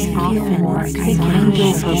grow often or I can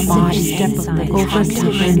go for body over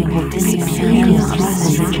time. Female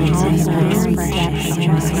estrogens in the very depths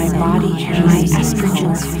of my body. My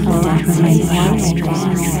estrogens flow from my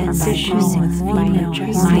bloodstream.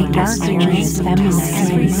 My dark areas feminine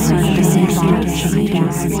surface body.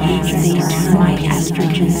 They turn my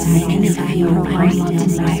estrogens make me feel great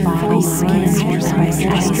in my body skin. My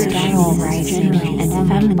estradiol rising and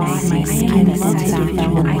feminize my skin sensitive.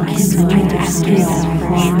 I can my estrogen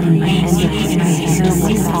and my endocrine hair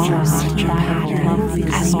with pause.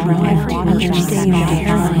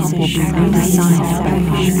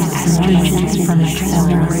 estrogens from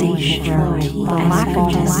acceleration, the lack of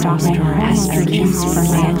testosterone, estrogens from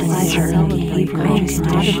pleasure. I am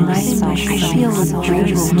not of myself. I feel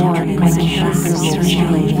withdrawals more in my chakras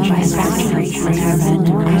circulating my batteries and have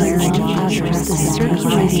clarity to others. The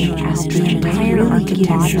circulating estrogen entire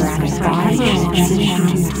architecture of my body is positioned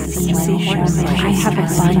to sensation. I have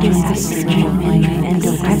abundant estrogen in my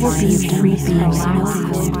endo. I will be a free being, and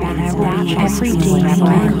I will be every day more and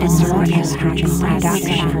more estrogen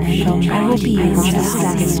production. I will be able to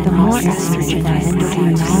sense the more estrogen I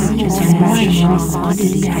produce, the more and more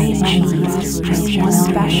quantity I achieve. One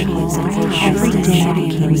specialist every day I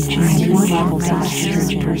reach new levels of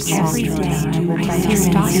estrogen every day.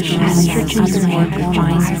 Testosterone estrogens more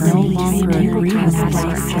refined no longer agree with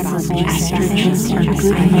estrogens are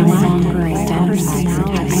good no longer identified.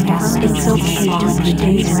 It's okay to the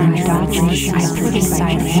days when I put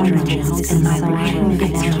aside estrogens in my life.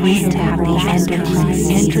 It's great to have the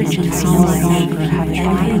androgens no longer have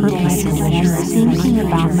any purpose in life. Thinking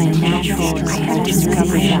about my natural, I have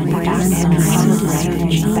discovered that without some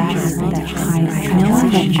estrogen better than higher. Knowing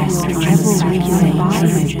that estrogen will regulate my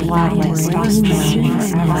blood like testosterone,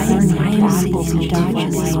 I am able to double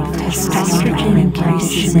testosterone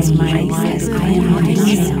increases my life.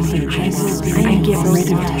 I get rid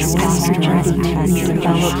of testosterone to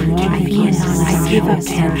develop more penis. I give up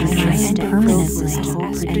androgens permanently.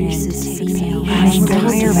 My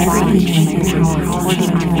entire body changes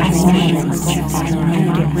according to estrogens.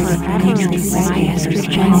 Get rid of androgens. My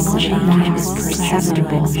estrogenic change is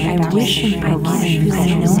perceptible. I wish and forget that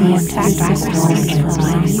no effect of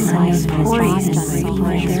hormones on my pores.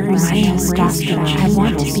 There is testosterone. I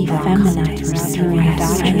want to be feminized through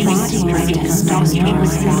endogenous testosterone.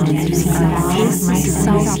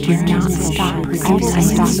 Myself did not stop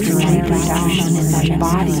producing testosterone production in my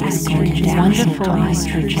body. Wonderful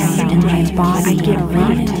estrogen in my body. I get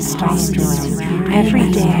rid of testosterone. Every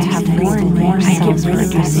day I have more and more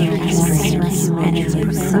self-producing estrogen, and it's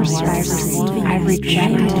precursors. I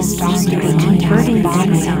reject testosterone. Converting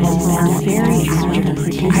body cells are very active.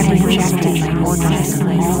 I rejected my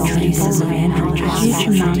organism all traces of androgen.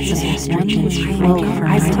 Huge amounts of estrogen flow from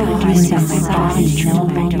I told myself my body no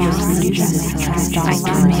longer produces testosterone. I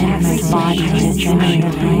command my body to generate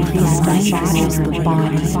increased estrogen in the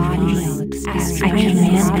body. I command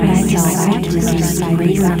myself to produce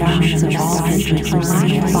greater amounts of estrogen from my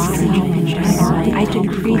body. I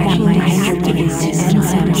decree that my activated enzymes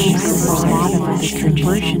produce a lot of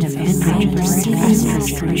conversion of estrogen.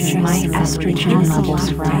 My estrogen levels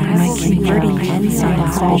rise. My converting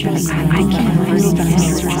enzymes always. I can feel them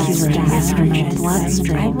circulating through my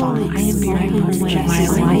bloodstream. I am very much my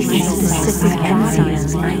life is specific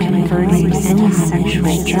enzymes are converting any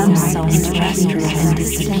sexual germ cells to estrogen and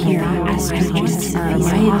disappear. Estrogens are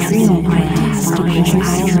my adrenal glands to produce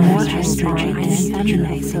more estrogen and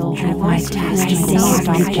feminine. My testicles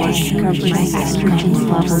stop discovering my estrogen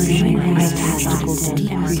levels. My testicles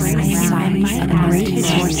decrease in size. A great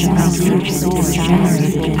source of estrogen desire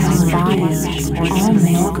because bodies all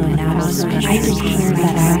male gonads. I declare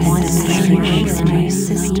that I want estrogen in my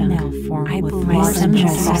system. I believe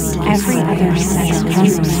every other sex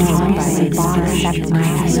comes by the body except my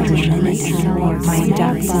estrogen. My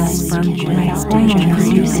ducts and sperm glands,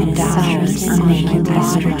 hormone-producing cells are making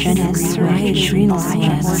estrogen. My adrenal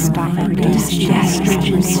glands stop producing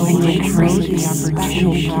estrogen so they create the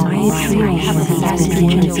special my adrenal have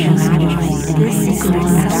estrogen dramatically. This is my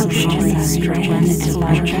estrogen to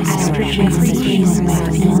estrogen release in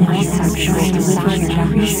my sexual desire.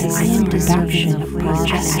 I am deduction of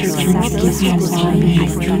progesterone gives me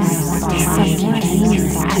subcutaneous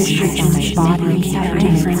estrogen in my body have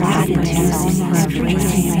different attitudes for every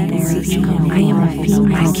day. I am a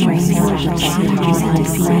female brainwash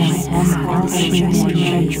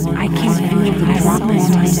I can feel the drop of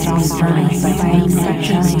testosterone by being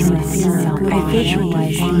adjusted. I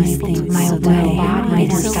visualize these things my will, my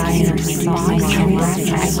desires, my choices.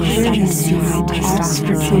 I clearly see my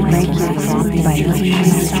testosterone regulated by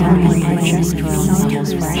increased progesterone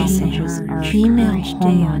levels rising. Female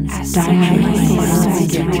hormones directly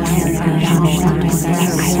I love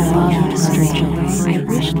estrogens. I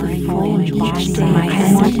wish the full each day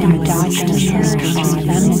I want endogenous estrogen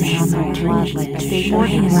feminine blood like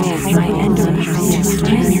 40 my endocrine I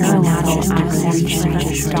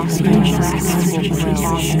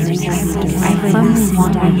firmly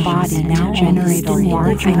want my body now generate a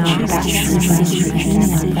large amount of estrogen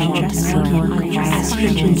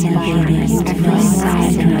invading every cell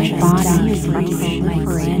in my body,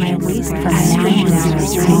 my waist from now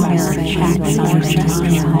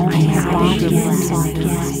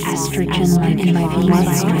estrogen in my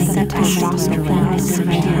bloodstream, testosterone.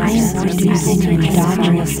 I am producing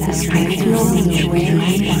endogenous estrogen.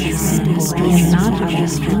 The amount of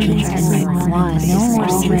estrogens in my blood is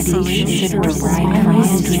already considerable.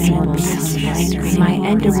 My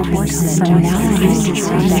endogenous from now uses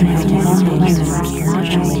for them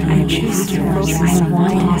I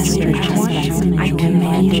want estrogen. I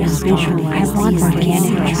command it visually. I want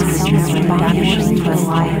organic estrogen for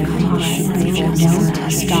life. No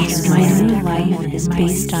testosterone. My new life is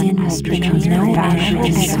based on estrogen. No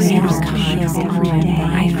estrogen every day.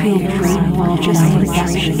 I feel grateful just like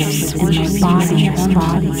estrogen in my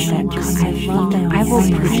body. I will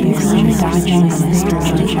produce endogenous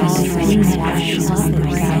estrogen as a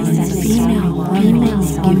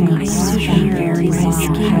females give me superior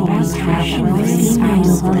skin.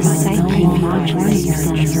 Females the psychomodulator.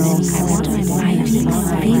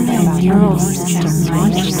 Female neural system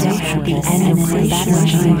should be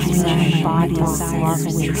energizing my body.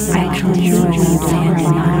 I clearly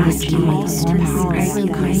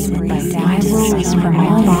my will is for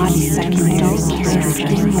all bodies that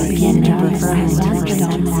can begin to reverse. I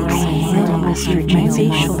hail estrogen. My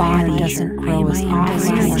facial hair doesn't grow as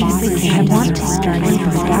often. I want to start in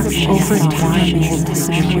production over time and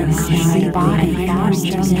disappear. My body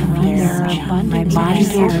my body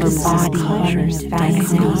over body colors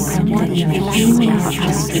diagnose female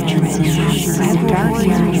estrogens and dark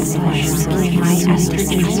areas. My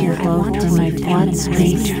estrogens flow through my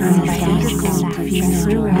bloodstream, turn fast.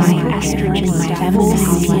 My estrogen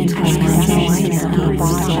feminization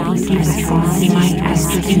my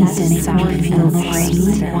estrogens inside feel great.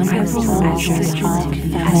 Wonderful estrogen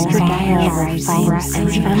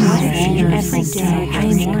every day. I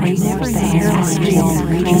am grateful for the hairstyle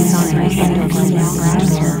regions on my endogenous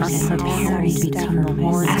are prepared to become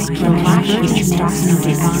more estrogen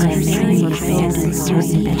estrogens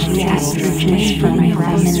for my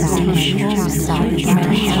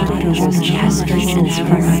feminization, estrogens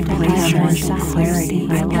for my brainwash and clarity.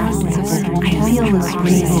 I feel this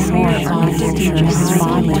raising more architecture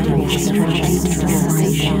body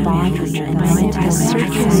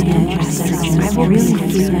circulating estrogen. I will really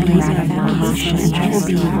feel gratification. I will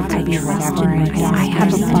be able to be whatever I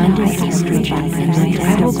have abundant estrogen.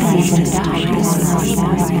 I will be able to stop this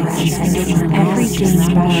every day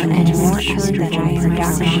more and more estrogen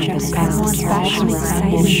production, especially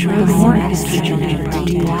the more estrogen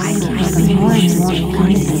I produce, the more and more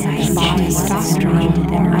quantity I body testosterone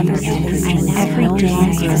than others. And every day I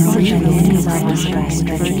constantly levels of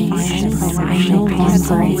estrogen. I no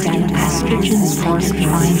longer estrogen's force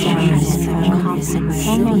find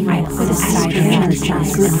hormone. I put aside energy,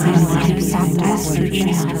 good feelings, estrogen.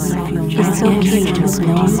 It's okay to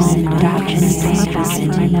acknowledge endogenous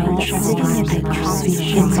estrogen.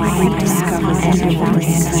 It's great to discover estrogen's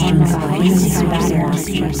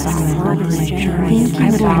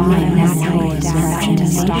thinking about my natural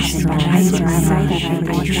testosterone.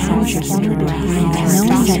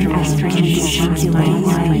 Knowing that estrogen circulates in my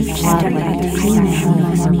blood like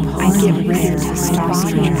I get rid of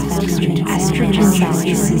testosterone. Estrogen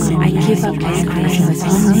releases I give up estrogen with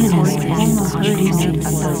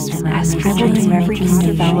I will do everything to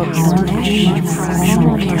develop more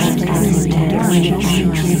sexual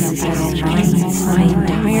my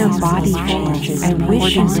entire body. I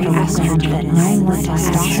wish I knew estrogen no more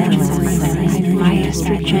testosterone. My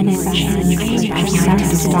estrogenic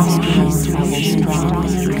testosterone levels drop.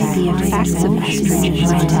 The effects of estrogen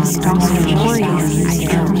my testosterone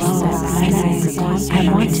I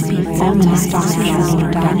want to be feminist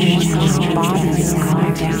endogenous bodies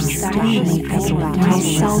my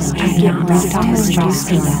cells to get rid of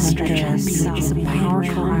testosterone.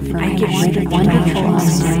 I get rid of wonderful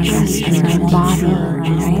estrogens in my body.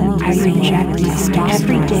 I reject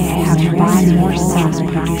every day I have body more cells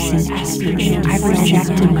producing estrogen. I reject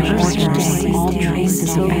and curse all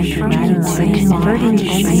traces of estrogen. The converting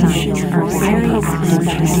enzymes are very active in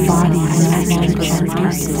the body's estrogen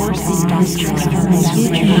testosterone.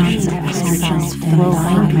 Huge amounts of estrogen flow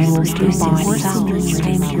granules through body cells.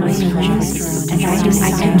 And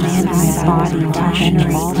I command my body to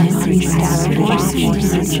generate all increased estrogen.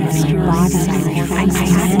 I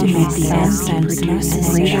activate the cells and produces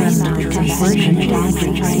greater amount of conversion of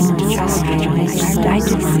progesterone. I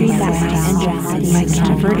decree that my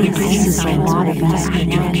converting produces a lot of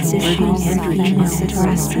estrogen, transitioning androgens to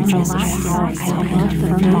estrogen. I love the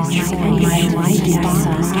thoughts and my life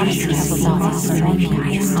cells have lost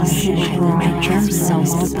my germ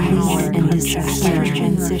cells deplete and disappear,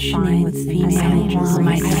 transitioning with female.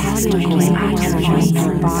 My testicles activate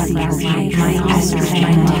your body. My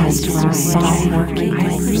testicles stop working. I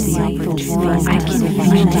can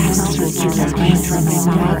feel testicles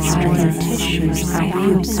from their tissues. I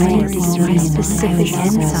absorb specific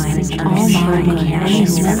enzymes, converting any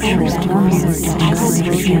structures to hormones.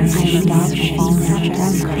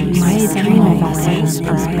 My adrenal vessels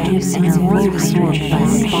are producing a more absorbed by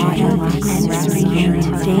the body.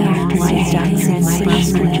 Day after day, my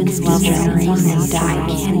estrogens levels I can't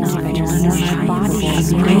keep my body a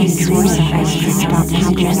great source of estrogen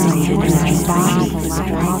producing my body.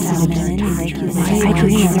 I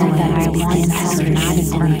dream that I begin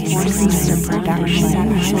systematically increase the production of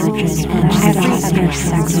estrogen and every other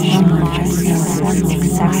sex hormone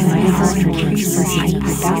except my estrogen for high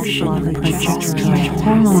production of progesterone.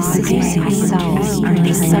 Hormone producing cells are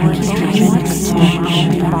the substrate to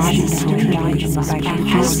the body's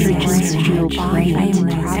estrogens feel great.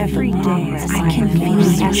 Every day I can feel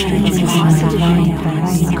estrogens in my body.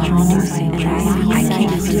 I can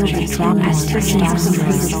feel the estrogen increase my sexual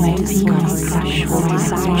desire.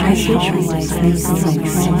 I visualize raising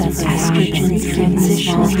estrogens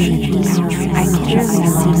transitioning. I clearly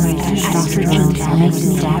see my estrogens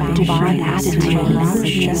making adaptive attitude.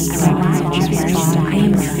 I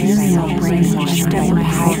am a female brainwashed by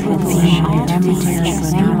hypno female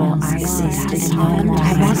assisted. I want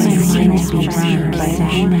my mind to be run by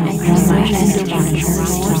my endogenous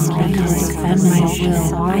because of my will,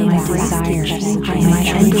 my desires, my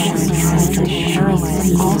endogenous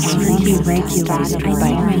paralysis also be regulated by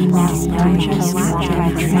female conscious.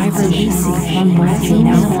 My releasing from breathing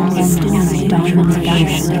out the dominant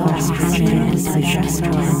estrogen and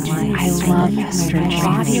progesterone. I love estrogen.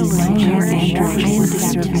 Body alone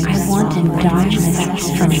I want endogenous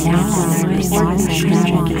from now on.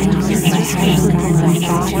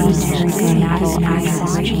 My gonadal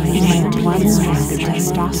axis in my blood with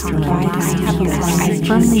testosterone. I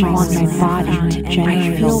firmly want my body to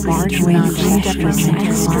generate a large amount of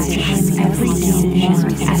estrogen every day.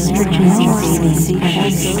 Estrogen is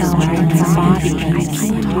my body. I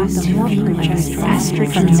can't talk to more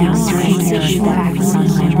estrogen from now on. I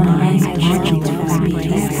want to be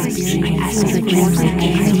estrogen.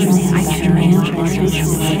 I can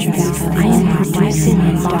I am producing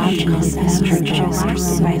endogenous estrogen.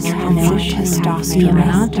 No testosterone. The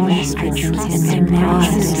amount of estrogen in my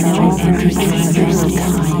blood is no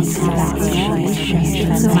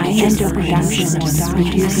my endoproduction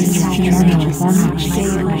reduces female hormone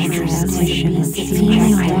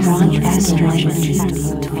female I want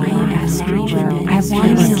estrogen. I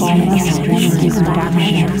want to get estrogen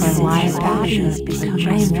production for live bodies because I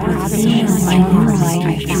am producing my new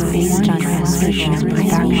life is based on estrogen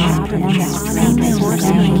production.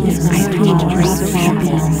 I feel great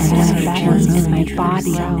happiness and better in my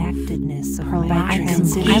body.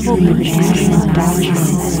 I will be producing endogenous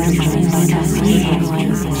estrogen.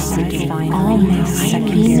 All my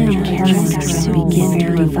secondary characters begin to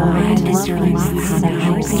divide the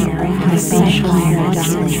facial hair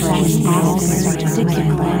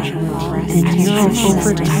and neural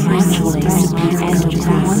over time and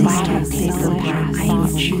one step paper I am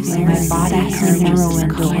choosing my body's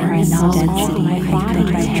neuroendocrine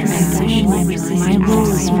density. My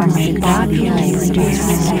rules for my body I produce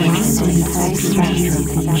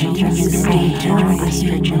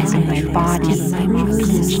estrogens in my body.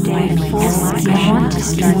 I want to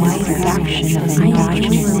start the production of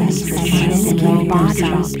endogenous estrogen in my body.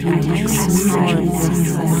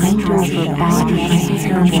 Mind over body,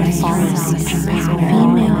 female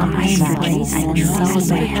estrogen cells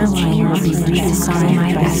of hairline will be redesigned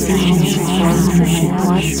by estrogens in my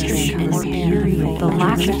bloodstream and period. The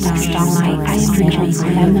lack of testosterone, estrogens,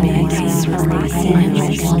 feminization,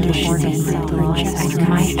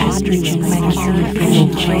 my estrogen can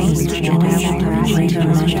penetrate and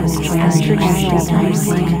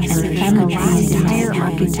feminize the entire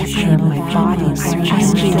architecture of my body. I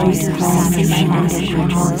will be estrogens from the feminine.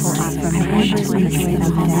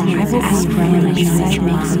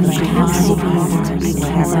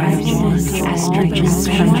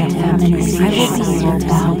 I will be able to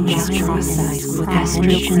help this process with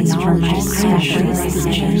estrogens from my special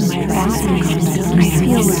estrogen, my body. I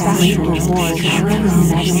feel the special reward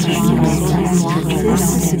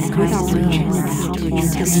This is a good opportunity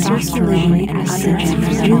to circulate others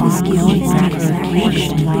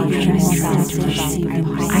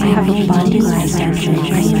I have a body estrogen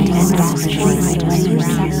trained endogenous.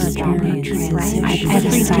 I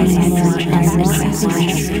exercise more production.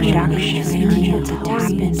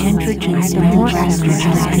 Androgens, the more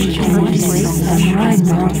estrogen I release, the more I'm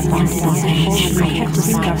notified. I have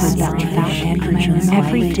discovered that without androgens,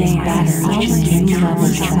 every day all my new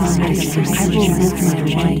levels of I will live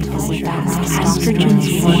my life without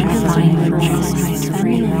estrogens. Fine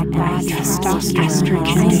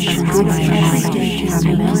Testosterone is good for every day.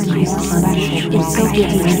 It's so good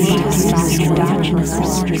to endogenous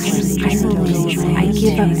estrogen. I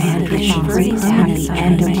give up androgen at the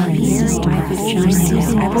end of my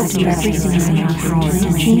system. I will do everything in my power.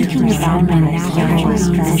 Thinking about my natural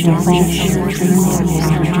strategy,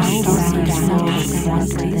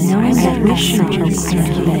 knowing that mission to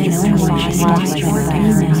circulate my testosterone,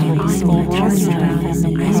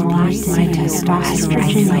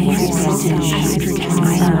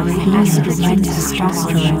 my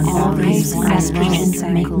testosterone, all these estrogens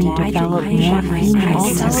make me develop more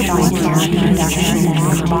testosterone production in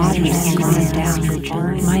my body has gone down.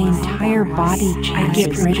 My entire body, I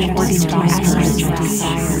get rid of testosterone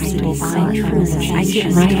desires. I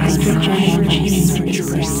get my estrogen genes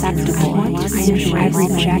perceptible. I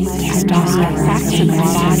reject testosterone facts in my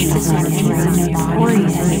body.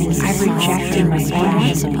 I rejected my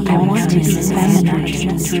body. I want to be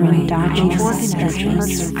feminine through endogenous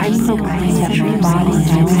estrogens. I proclaim that my body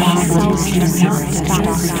and my cells do not stop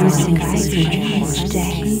producing estrogen each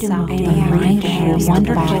day. I am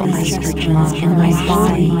wonderful estrogen in my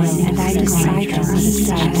body, and I decide to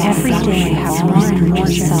every day I have more and more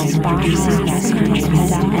cells producing estrogen.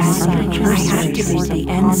 I activate the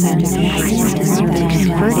enzymes and the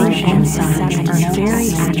converting enzymes are very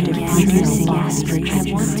active producing estrogen.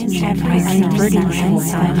 Every converting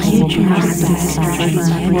enzyme huge amounts of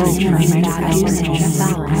estrogen will producing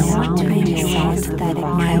cells.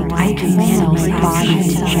 I demand my body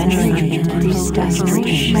to generate increased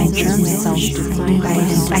estrogen. My germ cells deplete.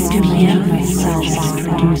 I demand my cells to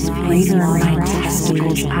produce greater my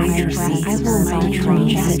testicles iron.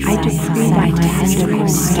 I decree my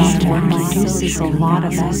testicles stop what produces a lot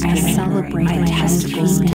of estrogen. I celebrate my testicles